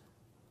Kubernetes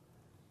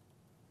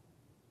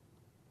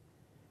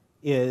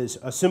is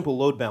a simple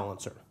load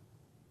balancer.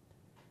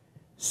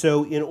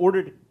 So in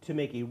order to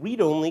make a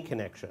read-only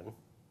connection,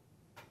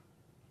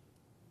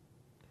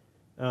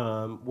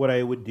 what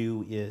I would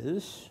do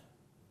is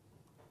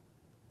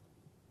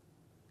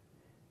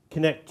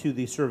connect to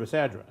the service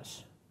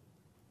address.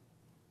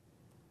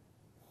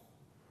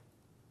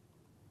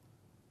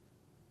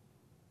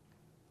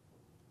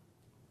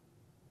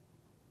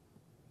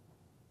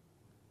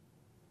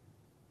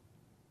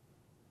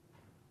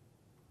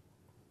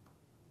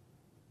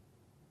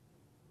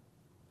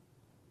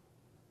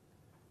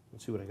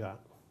 Let's see what I got.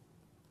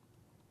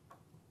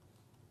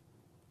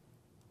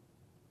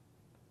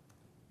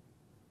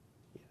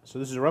 Yeah, so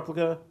this is a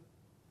replica.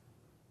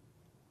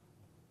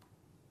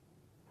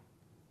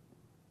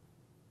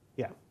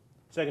 Yeah,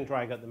 second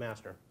try I got the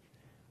master.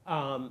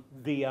 And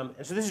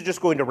so this is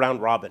just going to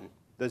round robin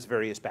those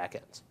various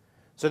backends.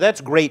 So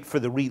that's great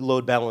for the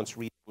load balance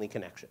read-only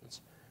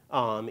connections.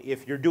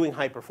 If you're doing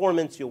high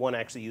performance, you'll want to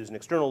actually use an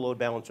external load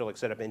balancer, like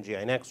set up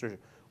NGINX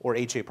or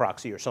HA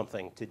proxy or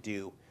something to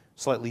do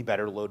slightly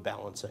better load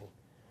balancing.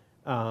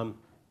 Let's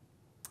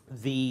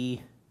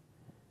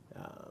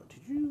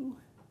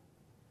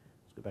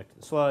go back to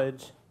the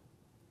slides.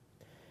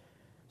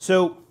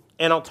 So,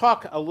 and I'll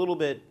talk a little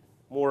bit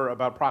more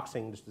about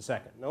proxying in just a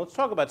second. Now let's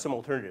talk about some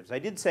alternatives. I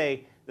did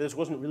say that this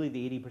wasn't really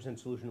the 80%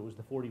 solution, it was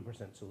the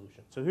 40%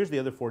 solution. So here's the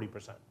other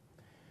 40%.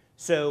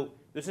 So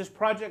there's this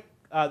project,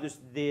 there's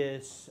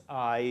this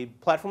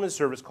platform as a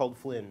service called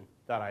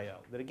Flynn.io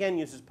that again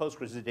uses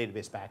Postgres as a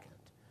database backend.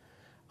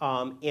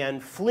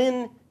 And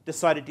Flynn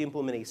decided to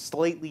implement a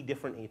slightly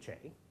different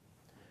HA,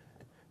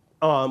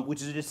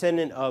 which is a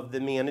descendant of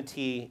the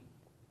Manatee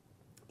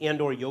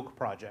and/or Yoke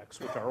projects,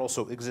 which are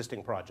also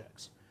existing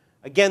projects.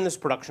 Again, this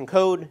production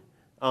code,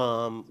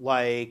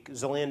 like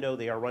Zalando,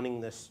 they are running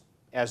this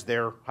as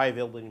their high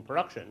availability in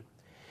production.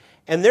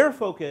 And their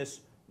focus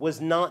was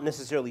not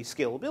necessarily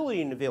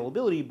scalability and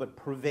availability, but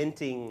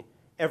preventing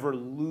ever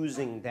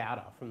losing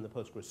data from the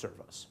Postgres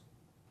service.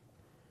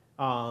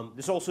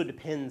 This also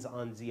depends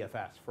on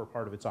ZFS for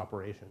part of its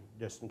operation,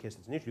 just in case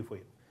it's an issue for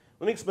you.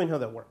 Let me explain how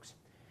that works.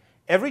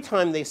 Every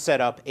time they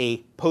set up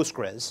a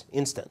Postgres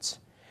instance,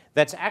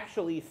 that's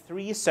actually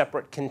 3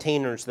 separate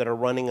containers that are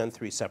running on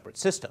 3 separate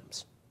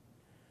systems.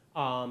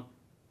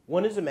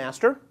 One is a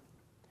master,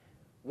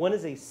 one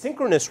is a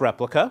synchronous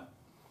replica,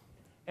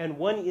 and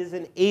one is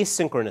an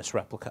asynchronous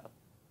replica.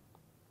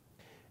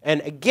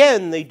 And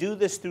again, they do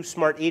this through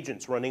smart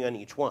agents running on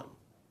each one.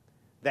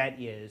 That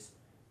is,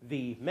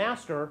 the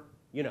master,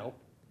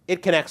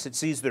 it connects, it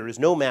sees there is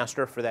no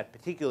master for that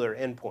particular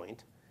endpoint,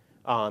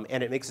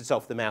 and it makes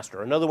itself the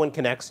master. Another one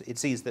connects, it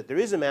sees that there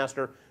is a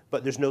master,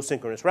 but there's no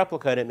synchronous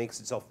replica, and it makes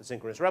itself the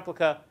synchronous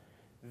replica.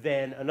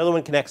 Then another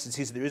one connects, it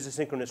sees that there is a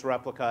synchronous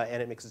replica,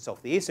 and it makes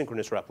itself the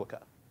asynchronous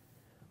replica.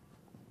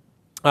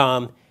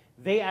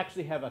 They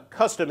actually have a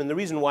custom, and the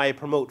reason why I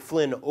promote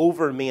Flynn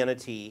over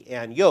Manatee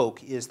and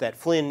Yoke is that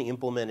Flynn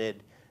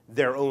implemented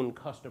their own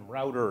custom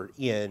router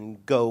in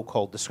Go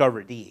called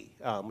DiscoverD,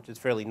 which is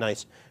fairly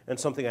nice and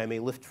something I may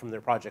lift from their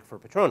project for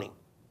Patroni.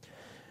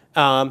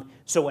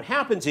 So what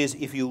happens is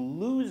if you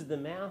lose the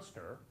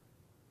master,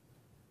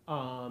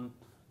 the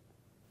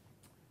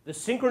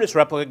synchronous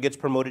replica gets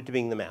promoted to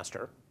being the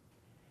master,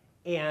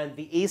 and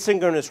the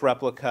asynchronous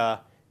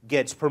replica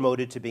gets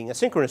promoted to being a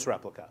synchronous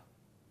replica.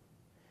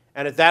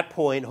 And at that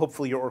point,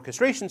 hopefully your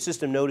orchestration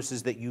system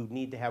notices that you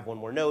need to have one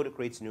more node. It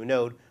creates a new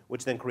node,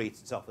 which then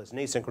creates itself as an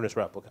asynchronous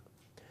replica.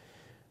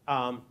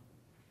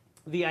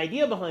 The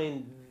idea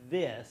behind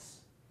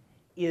this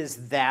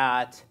is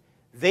that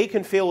they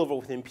can fail over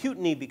with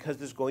impunity because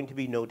there's going to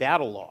be no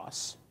data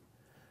loss.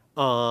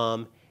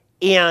 And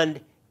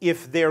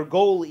if their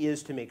goal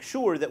is to make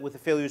sure that with the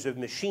failures of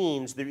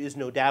machines, there is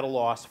no data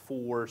loss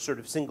for sort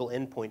of single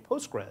endpoint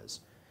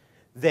Postgres,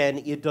 then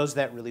it does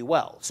that really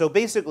well. So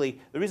basically,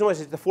 the reason why I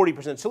say the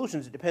 40%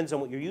 solutions, it depends on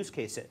what your use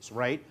case is,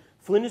 right?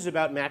 Flynn is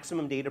about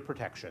maximum data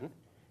protection.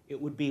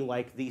 It would be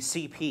like the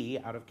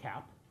CP out of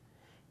CAP.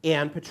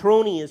 And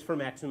Petroni is for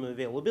maximum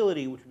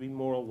availability, which would be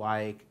more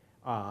like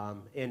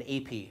an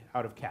AP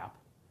out of CAP.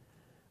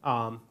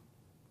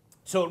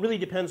 So it really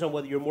depends on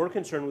whether you're more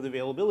concerned with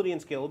availability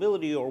and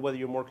scalability or whether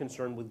you're more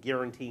concerned with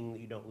guaranteeing that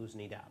you don't lose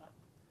any data.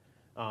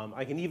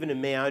 I can even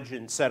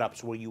imagine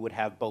setups where you would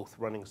have both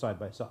running side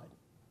by side.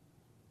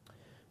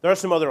 There are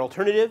some other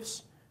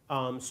alternatives.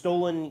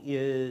 Stolen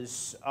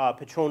is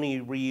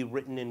Petroni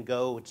rewritten in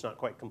Go. It's not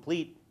quite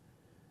complete.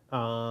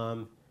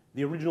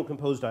 The original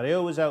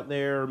compose.io is out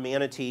there.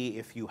 Manatee,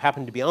 if you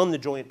happen to be on the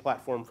joint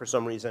platform for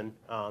some reason,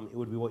 it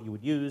would be what you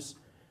would use.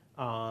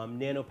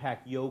 Nanopack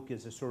Yoke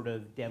is a sort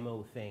of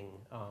demo thing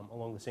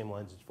along the same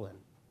lines as Flynn.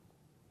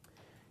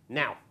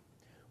 Now,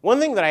 one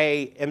thing that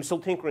I am still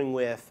tinkering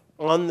with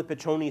on the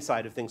Petroni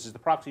side of things is the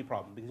proxy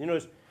problem. Because you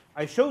notice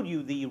I showed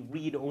you the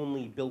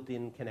read-only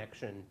built-in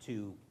connection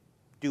to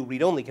do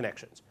read-only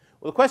connections.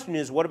 Well, the question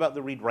is, what about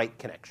the read-write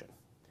connection?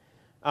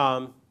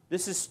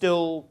 This is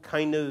still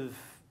kind of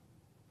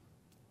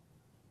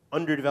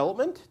under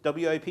development,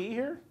 WIP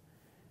here.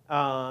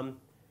 Because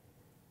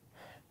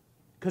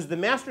the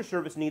master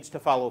service needs to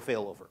follow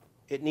failover.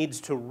 It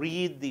needs to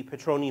read the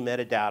Petroni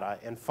metadata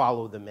and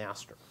follow the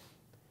master.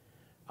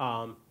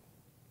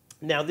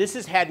 Now, this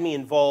has had me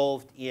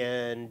involved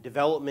in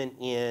development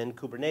in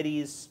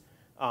Kubernetes,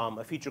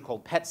 a feature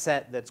called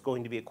PetSet that's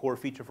going to be a core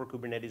feature for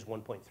Kubernetes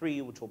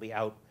 1.3, which will be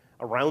out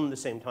around the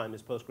same time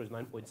as Postgres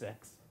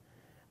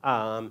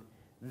 9.6.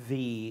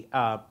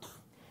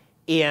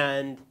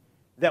 And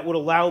that would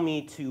allow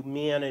me to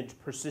manage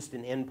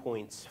persistent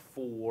endpoints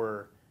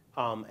for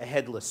a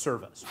headless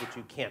service, which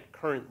you can't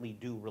currently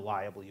do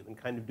reliably. You can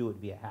kind of do it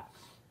via hacks.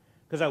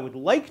 Because I would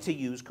like to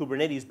use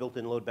Kubernetes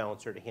built-in load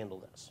balancer to handle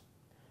this.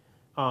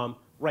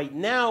 Right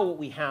now, what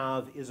we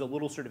have is a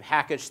little sort of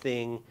hackish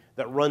thing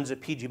that runs a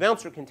PG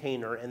Bouncer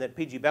container, and that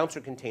PG Bouncer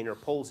container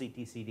pulls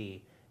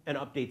etcd and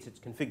updates its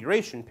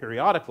configuration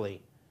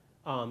periodically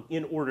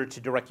in order to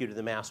direct you to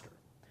the master.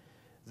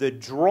 The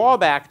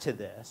drawback to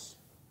this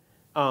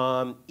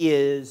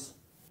is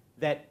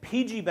that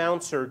PG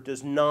Bouncer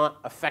does not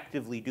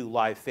effectively do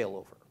live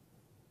failover.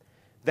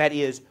 That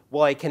is,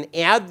 while I can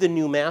add the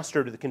new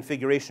master to the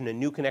configuration and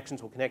new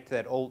connections will connect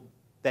to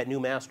that new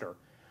master,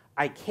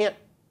 I can't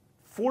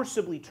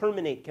forcibly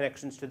terminate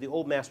connections to the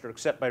old master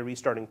except by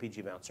restarting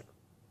PG Bouncer.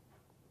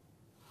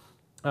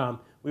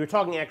 We were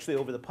talking actually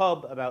over the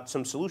pub about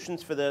some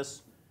solutions for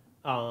this,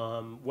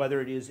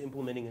 whether it is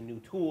implementing a new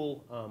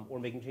tool or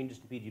making changes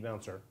to PG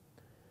Bouncer.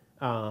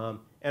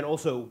 And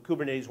also,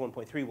 Kubernetes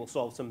 1.3 will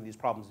solve some of these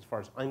problems as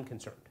far as I'm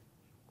concerned.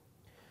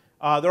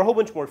 There are a whole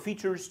bunch more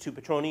features to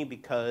Petroni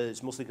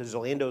mostly because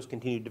Zalando's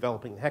continued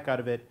developing the heck out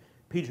of it.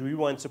 PG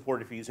Rewind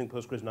support if you're using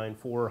Postgres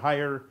 9.4 or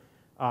higher.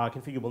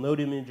 Configurable node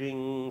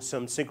imaging,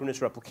 some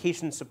synchronous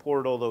replication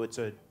support, although it's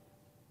a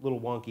little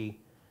wonky.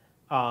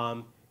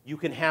 You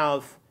can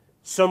have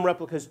some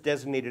replicas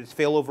designated as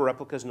failover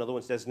replicas and other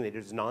ones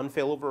designated as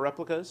non-failover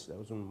replicas. That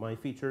was one of my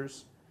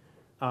features.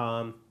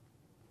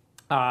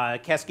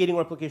 Cascading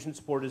replication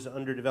support is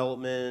under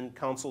development.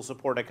 Console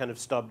support I kind of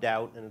stubbed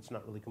out, and it's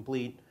not really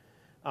complete.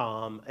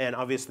 And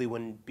obviously,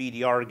 when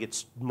BDR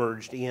gets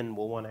merged in,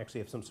 we'll want to actually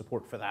have some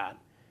support for that.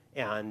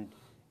 And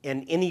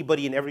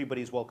anybody and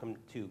everybody is welcome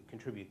to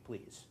contribute,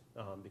 please,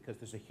 because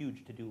there's a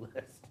huge to-do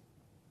list.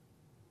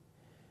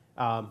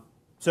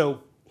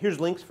 So here's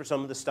links for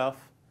some of the stuff.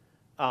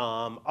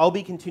 I'll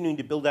be continuing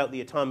to build out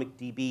the Atomic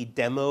DB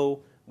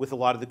demo with a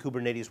lot of the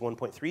Kubernetes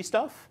 1.3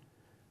 stuff.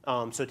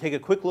 So take a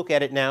quick look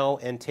at it now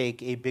and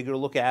take a bigger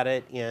look at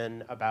it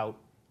in about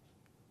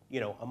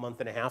a month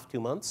and a half, 2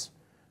 months,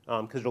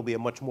 because it'll be a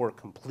much more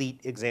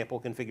complete example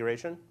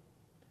configuration.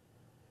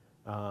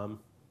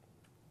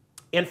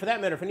 And for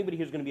that matter, if anybody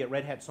here is going to be at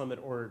Red Hat Summit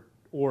or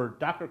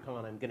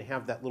DockerCon, I'm going to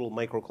have that little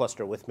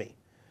microcluster with me.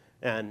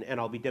 And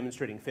I'll be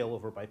demonstrating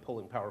failover by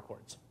pulling power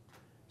cords.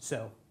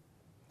 So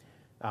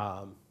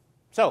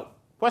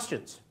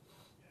questions?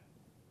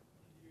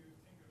 Do you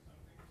think of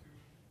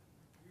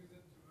something to use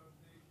it to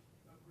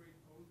upgrade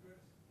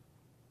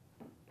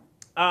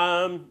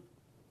Postgres?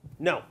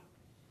 No.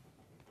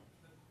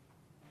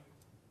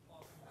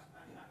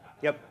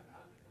 Yep.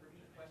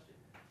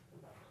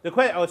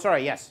 Oh,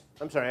 sorry, yes.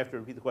 I'm sorry, I have to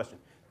repeat the question.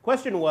 The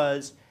question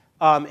was,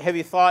 have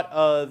you thought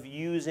of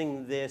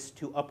using this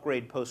to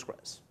upgrade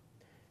Postgres?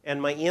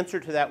 And my answer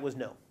to that was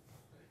no.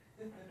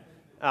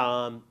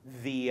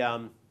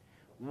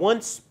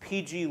 Once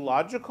PG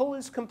Logical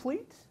is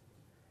complete,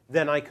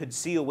 then I could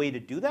see a way to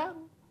do that.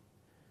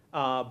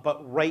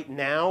 But right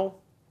now,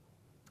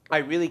 I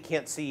really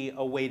can't see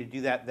a way to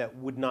do that that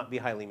would not be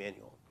highly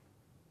manual.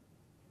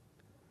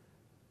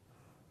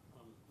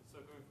 So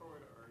going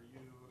forward, are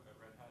you at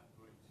Red Hat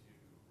going to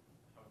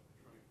have a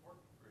Petroni fork,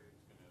 or are you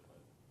just going to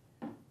contribute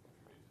to the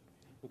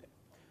meeting? Okay.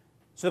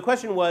 So the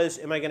question was,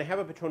 am I going to have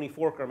a Petroni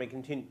fork, or am I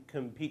compete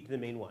to the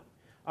main one?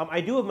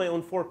 I do have my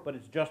own fork, but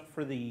it's just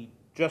for the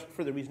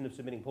reason of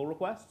submitting pull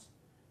requests.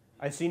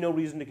 I see no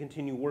reason to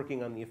continue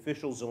working on the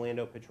official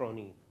Zalando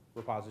Petroni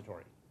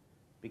repository,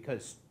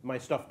 because my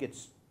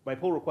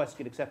pull requests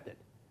get accepted.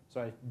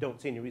 So I don't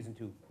see any reason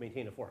to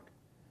maintain a fork.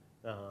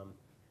 So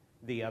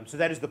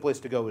that is the place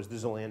to go, is the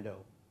Zalando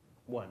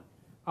one.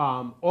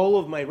 All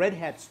of my Red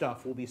Hat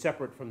stuff will be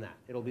separate from that.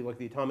 It'll be like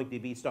the Atomic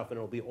DB stuff, and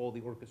it'll be all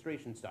the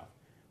orchestration stuff.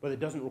 But it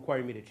doesn't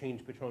require me to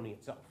change Petroni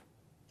itself.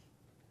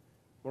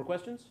 More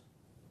questions?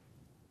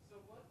 So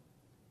what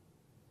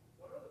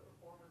are the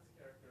performance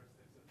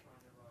characteristics of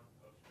trying to run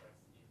Postgres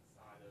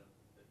inside of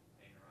the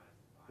containerized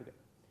environment? Okay.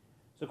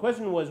 So the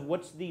question was,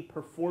 what's the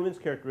performance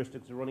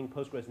characteristics of running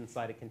Postgres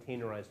inside a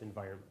containerized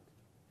environment?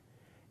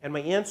 And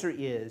my answer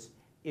is,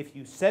 if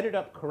you set it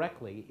up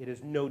correctly, it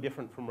is no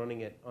different from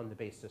running it on the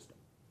base system.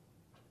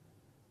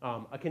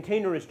 A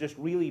container is just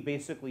really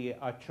basically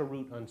a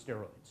cheroot on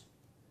steroids.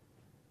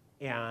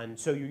 And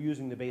so you're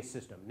using the base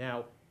system.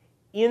 Now,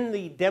 in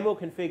the demo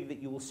config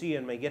that you will see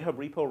in my GitHub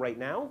repo right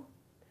now,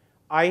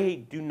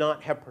 I do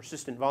not have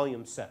persistent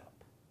volumes set up.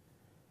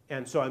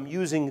 And so I'm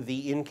using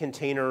the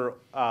in-container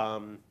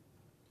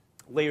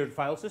layered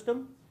file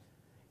system.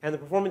 And the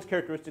performance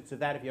characteristics of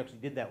that, if you actually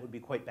did that, would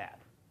be quite bad.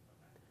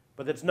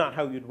 But that's not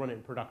how you'd run it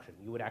in production.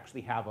 You would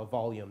actually have a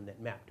volume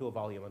that mapped to a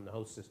volume on the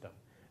host system.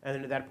 And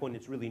then at that point,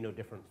 it's really no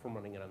different from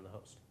running it on the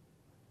host.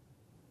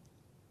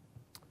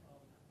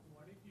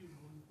 What if you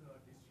use the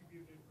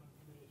distributed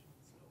configuration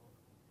store?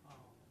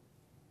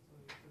 So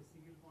it's a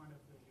single point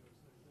of failure.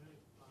 So is there a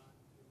plan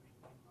to maintain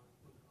multiple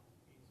copies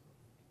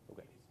of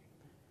Okay.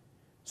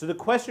 So the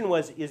question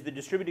was, is the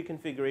distributed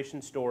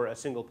configuration store a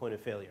single point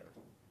of failure?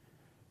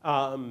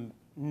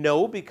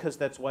 No, because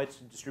that's why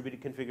it's a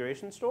distributed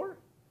configuration store.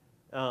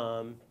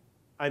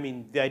 I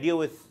mean, the idea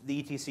with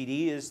the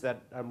etcd is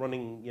that I'm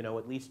running,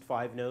 at least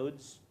 5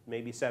 nodes,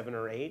 maybe 7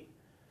 or 8.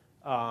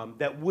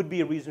 That would be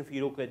a reason for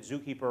you to look at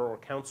Zookeeper or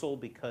Council,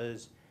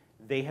 because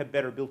they have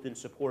better built-in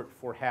support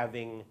for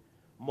having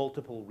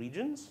multiple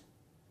regions.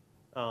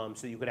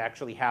 So you could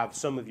actually have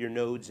some of your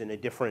nodes in a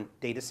different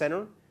data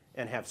center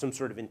and have some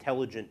sort of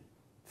intelligent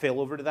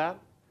failover to that.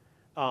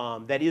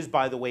 That is,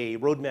 by the way, a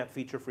roadmap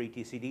feature for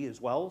etcd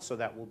as well, so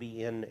that will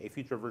be in a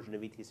future version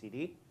of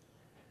etcd.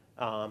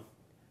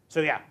 So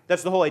yeah,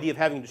 that's the whole idea of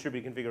having a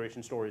distributed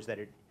configuration store, is that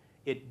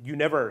it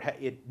never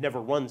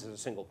runs as a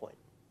single point.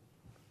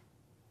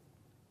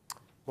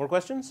 More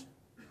questions?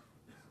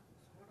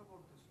 What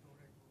about the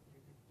storage?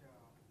 If it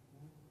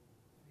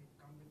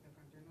come with the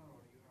container, or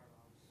you have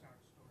start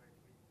storage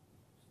with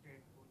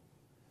stateful?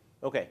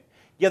 Okay.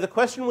 Yeah, the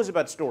question was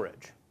about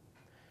storage.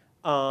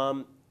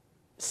 The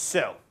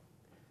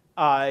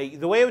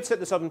way I would set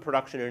this up in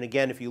production, and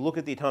again, if you look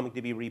at the Atomic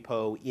DB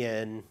repo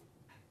in,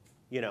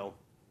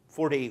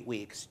 4 to 8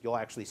 weeks, you'll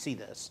actually see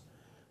this.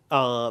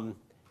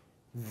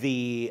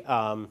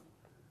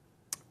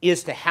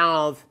 Is to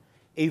have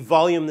a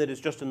volume that is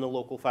just in the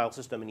local file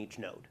system in each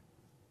node.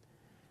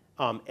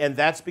 And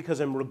that's because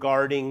I'm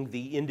regarding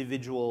the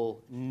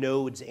individual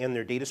nodes and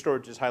their data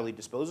storage as highly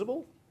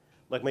disposable.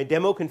 Like, my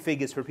demo config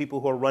is for people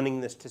who are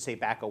running this to, say,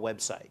 back a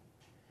website.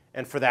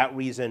 And for that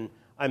reason,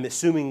 I'm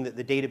assuming that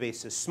the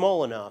database is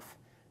small enough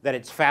that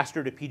it's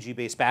faster to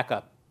PG-based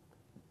backup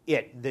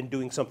it than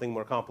doing something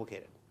more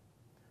complicated.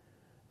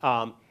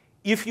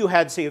 If you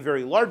had, say, a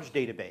very large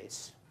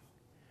database,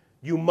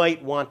 you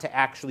might want to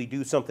actually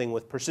do something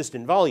with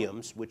persistent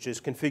volumes, which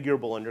is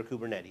configurable under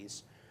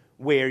Kubernetes,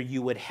 where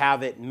you would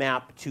have it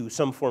map to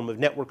some form of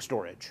network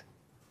storage.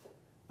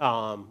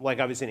 Like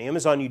obviously in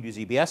Amazon, you'd use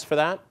EBS for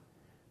that.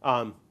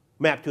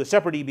 Map to a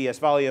separate EBS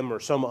volume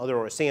or some other,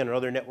 or a SAN or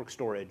other network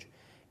storage.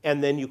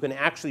 And then you can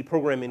actually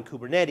program in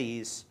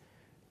Kubernetes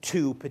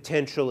to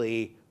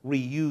potentially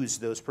reuse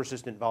those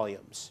persistent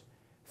volumes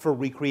for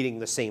recreating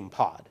the same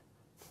pod.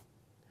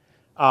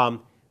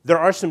 There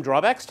are some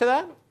drawbacks to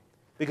that,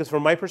 because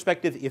from my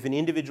perspective, if we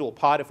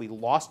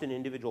lost an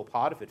individual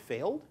pod, if it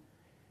failed,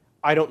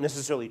 I don't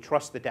necessarily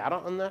trust the data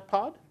on that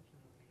pod.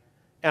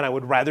 And I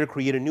would rather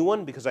create a new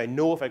one, because I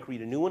know if I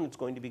create a new one, it's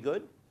going to be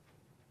good.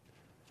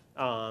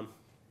 And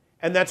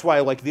that's why,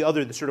 like, the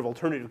sort of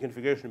alternative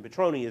configuration in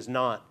Petroni is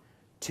not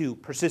to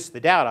persist the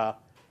data,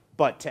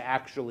 but to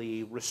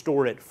actually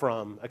restore it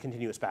from a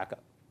continuous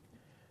backup.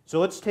 So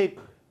let's take,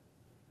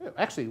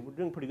 actually, we're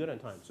doing pretty good on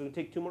time. So we'll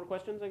take 2 more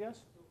questions, I guess?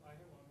 So I have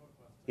one more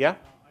question. Yeah?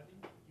 I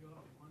think you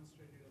have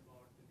demonstrated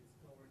about the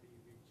discovery,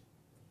 which is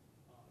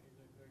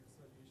a good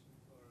solution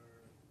for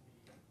the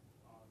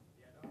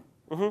data,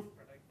 Mm-hmm.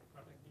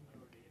 protecting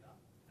your data.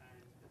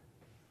 And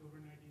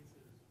Kubernetes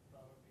is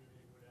probably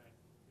really good at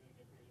doing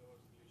a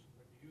failover solution.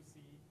 But do you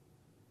see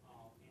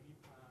any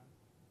plan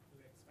to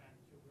expand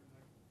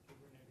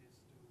Kubernetes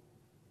to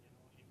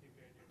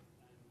integrate it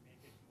and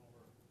make it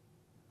more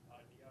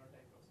DR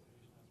type of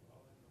solution as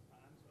well in the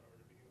plans, or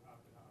do you have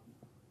to have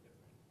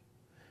different?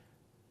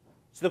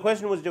 So the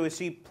question was, do we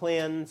see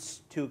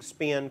plans to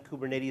expand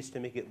Kubernetes to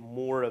make it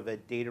more of a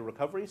data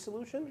recovery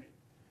solution?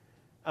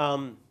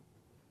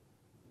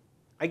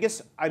 I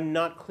guess I'm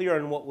not clear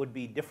on what would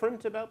be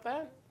different about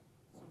that.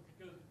 So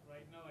because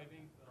right now I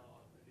think the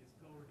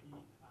Discover D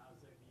has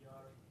a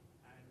DR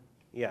and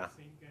Yeah.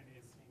 sync and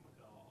async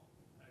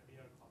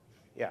DR copy.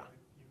 Right? Yeah. So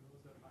if you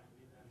lose a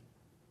finally, then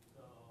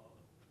the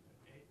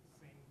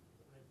async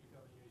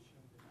replica will be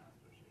assumed in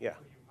master shape. Yeah.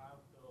 So you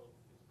have the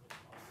physical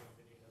copy of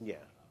the data.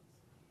 Yeah.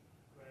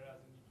 Whereas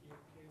in the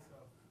case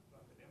of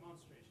from the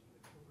demonstration,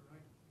 the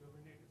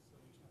Kubernetes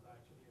solution is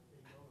actually a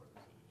failover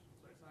solution.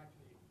 So it's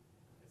actually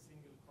a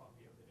single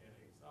copy of the data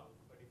itself.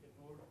 But if a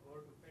node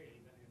were to fail,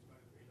 then it's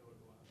going to fail over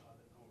to one of the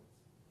other nodes,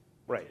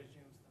 Right. which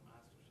assumes the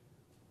master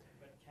shape.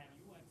 But can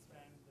you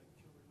expand the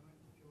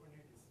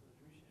Kubernetes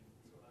solution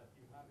so that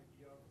you have a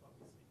DR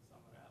copy sync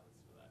somewhere else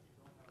so that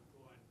you don't have to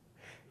go and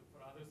look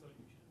for other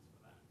solutions for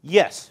that?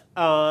 Yes.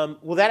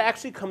 Well, that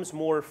actually comes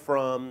more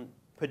from,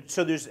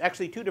 so there's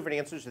actually two different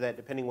answers to that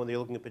depending whether you're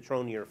looking at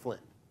Petroni or Flynn.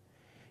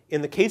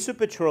 In the case of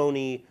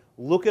Petroni,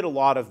 look at a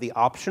lot of the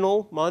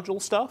optional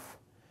module stuff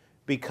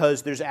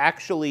because there's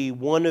actually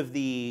one of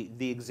the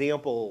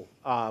example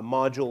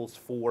modules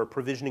for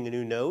provisioning a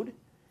new node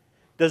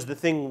does the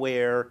thing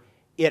where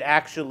it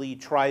actually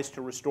tries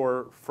to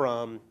restore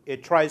from,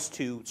 it tries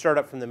to start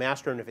up from the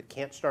master, and if it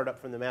can't start up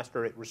from the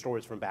master, it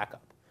restores from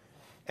backup.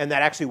 And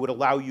that actually would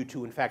allow you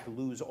to, in fact,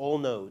 lose all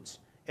nodes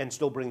and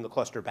still bring the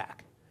cluster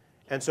back.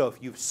 And so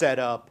if you've set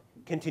up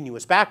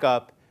continuous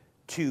backup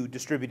to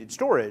distributed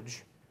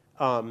storage,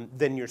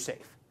 then you're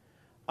safe.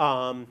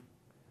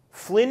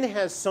 Flynn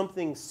has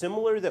something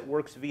similar that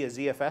works via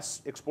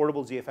ZFS,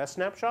 exportable ZFS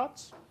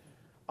snapshots.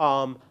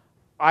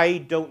 I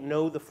don't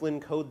know the Flynn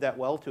code that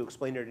well to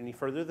explain it any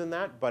further than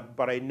that,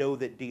 but I know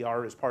that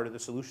DR is part of the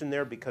solution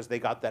there because they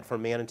got that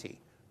from Manatee,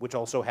 which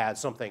also has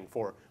something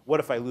for what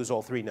if I lose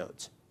all 3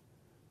 nodes.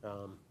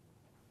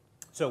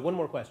 So one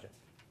more question.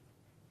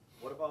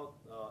 What about,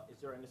 is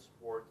there any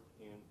support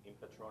in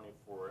Petroni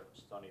for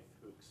Stonif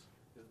hooks?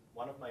 Because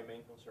one of my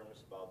main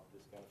concerns about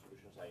this kind of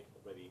solutions, I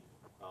already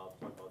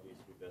talked about this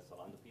with the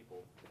Salanda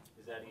people,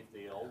 is that if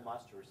the old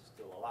master is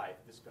still alive,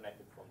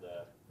 disconnected from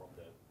the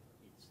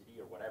etcd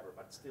or whatever,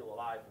 but still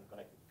alive and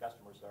connected,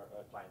 customers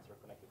or clients are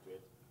connected to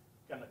it,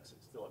 can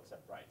still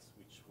accept writes,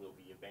 which will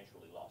be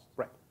eventually lost.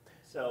 Right.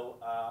 So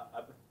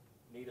I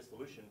need a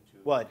solution to.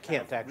 Well, it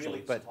can't actually,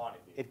 really but Stonif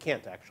it. it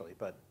can't actually,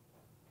 but.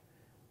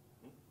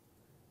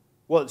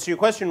 Well, so your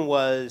question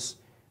was,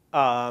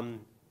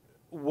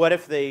 what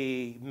if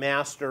the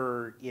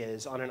master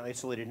is on an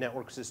isolated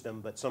network system,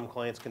 but some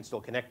clients can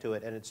still connect to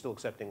it and it's still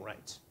accepting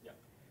writes?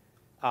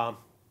 Yeah.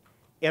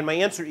 And my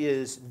answer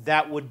is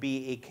that would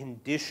be a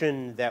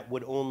condition that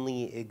would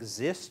only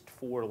exist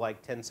for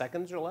like 10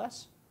 seconds or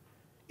less.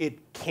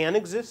 It can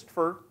exist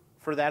for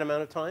that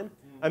amount of time.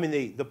 I mean,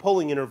 the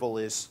polling interval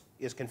is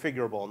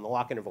configurable and the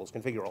lock interval is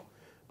configurable,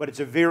 but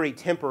it's a very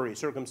temporary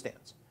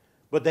circumstance.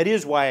 But that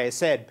is why I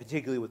said,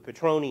 particularly with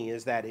Petroni,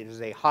 is that it is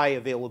a high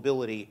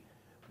availability,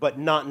 but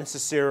not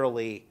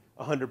necessarily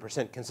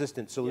 100%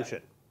 consistent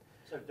solution.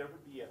 Yeah. So there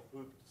would be a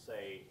hook to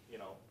say, you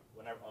know,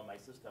 whenever on my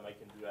system I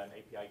can do an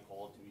API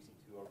call to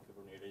EC2 or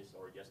Kubernetes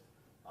or just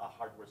a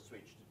hardware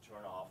switch to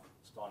turn off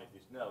Stonif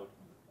this node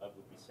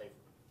would be safer.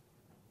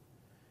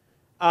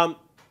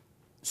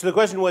 So the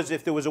question was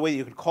if there was a way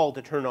you could call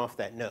to turn off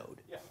that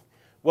node. Yeah.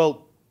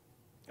 Well,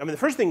 I mean, the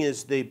first thing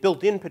is the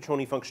built-in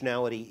Petroni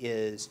functionality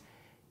is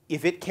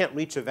if it can't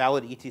reach a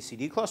valid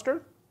etcd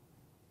cluster,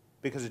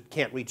 because it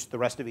can't reach the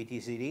rest of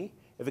etcd,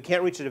 if it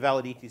can't reach a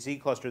valid etcd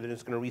cluster, then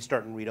it's going to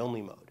restart in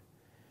read-only mode.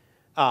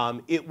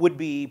 It would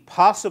be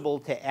possible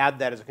to add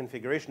that as a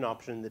configuration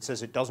option that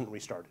says it doesn't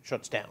restart, it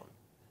shuts down.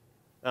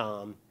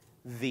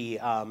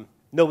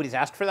 Nobody's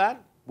asked for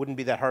that. Wouldn't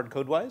be that hard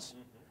code-wise.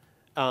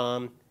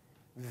 And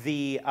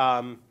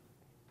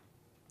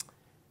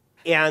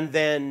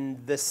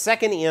then the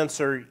second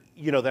answer,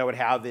 that I would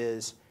have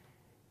is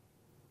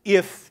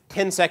if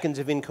 10 seconds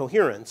of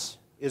incoherence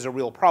is a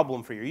real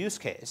problem for your use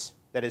case,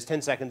 that is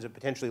 10 seconds of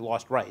potentially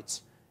lost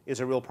writes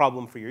is a real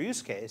problem for your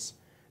use case,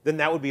 then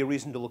that would be a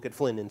reason to look at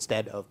Flynn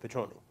instead of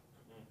Petroni.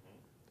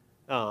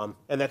 And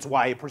that's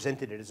why I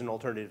presented it as an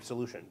alternative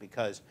solution,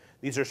 because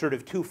these are sort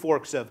of two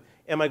forks of,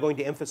 am I going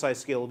to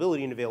emphasize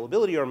scalability and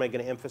availability, or am I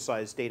going to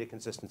emphasize data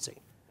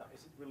consistency? Now,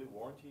 is it really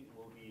warranty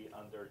will be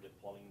under the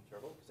polling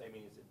interval? Because I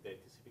mean, is it the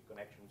TCP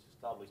connection is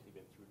established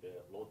even through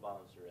the load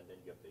balancer, and then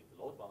you update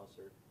the load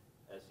balancer,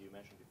 as you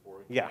mentioned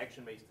before. Yeah.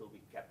 Connection may still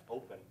be kept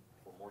open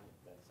for more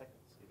than 10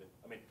 seconds. Even,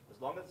 I mean,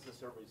 as long as the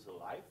server is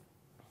alive,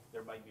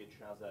 there might be a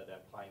chance that a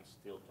client's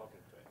still talking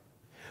to it.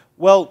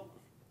 Well,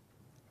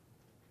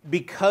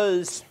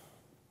 because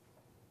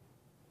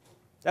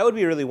that would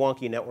be a really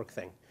wonky network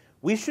thing.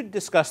 We should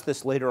discuss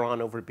this later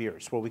on over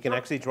beers, where we can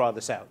actually draw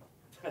this out.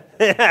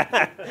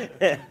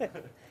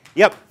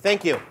 Yep,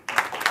 thank you.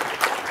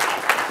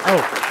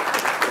 Oh,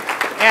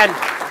 and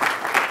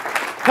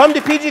come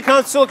to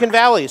PGConf Silicon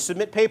Valley,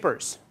 submit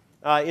papers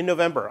in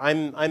November.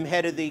 I'm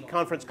head of the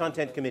conference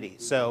content committee,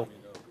 so,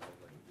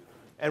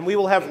 and we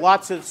will have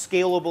lots of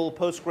scalable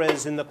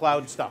Postgres in the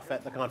cloud stuff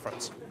at the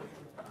conference.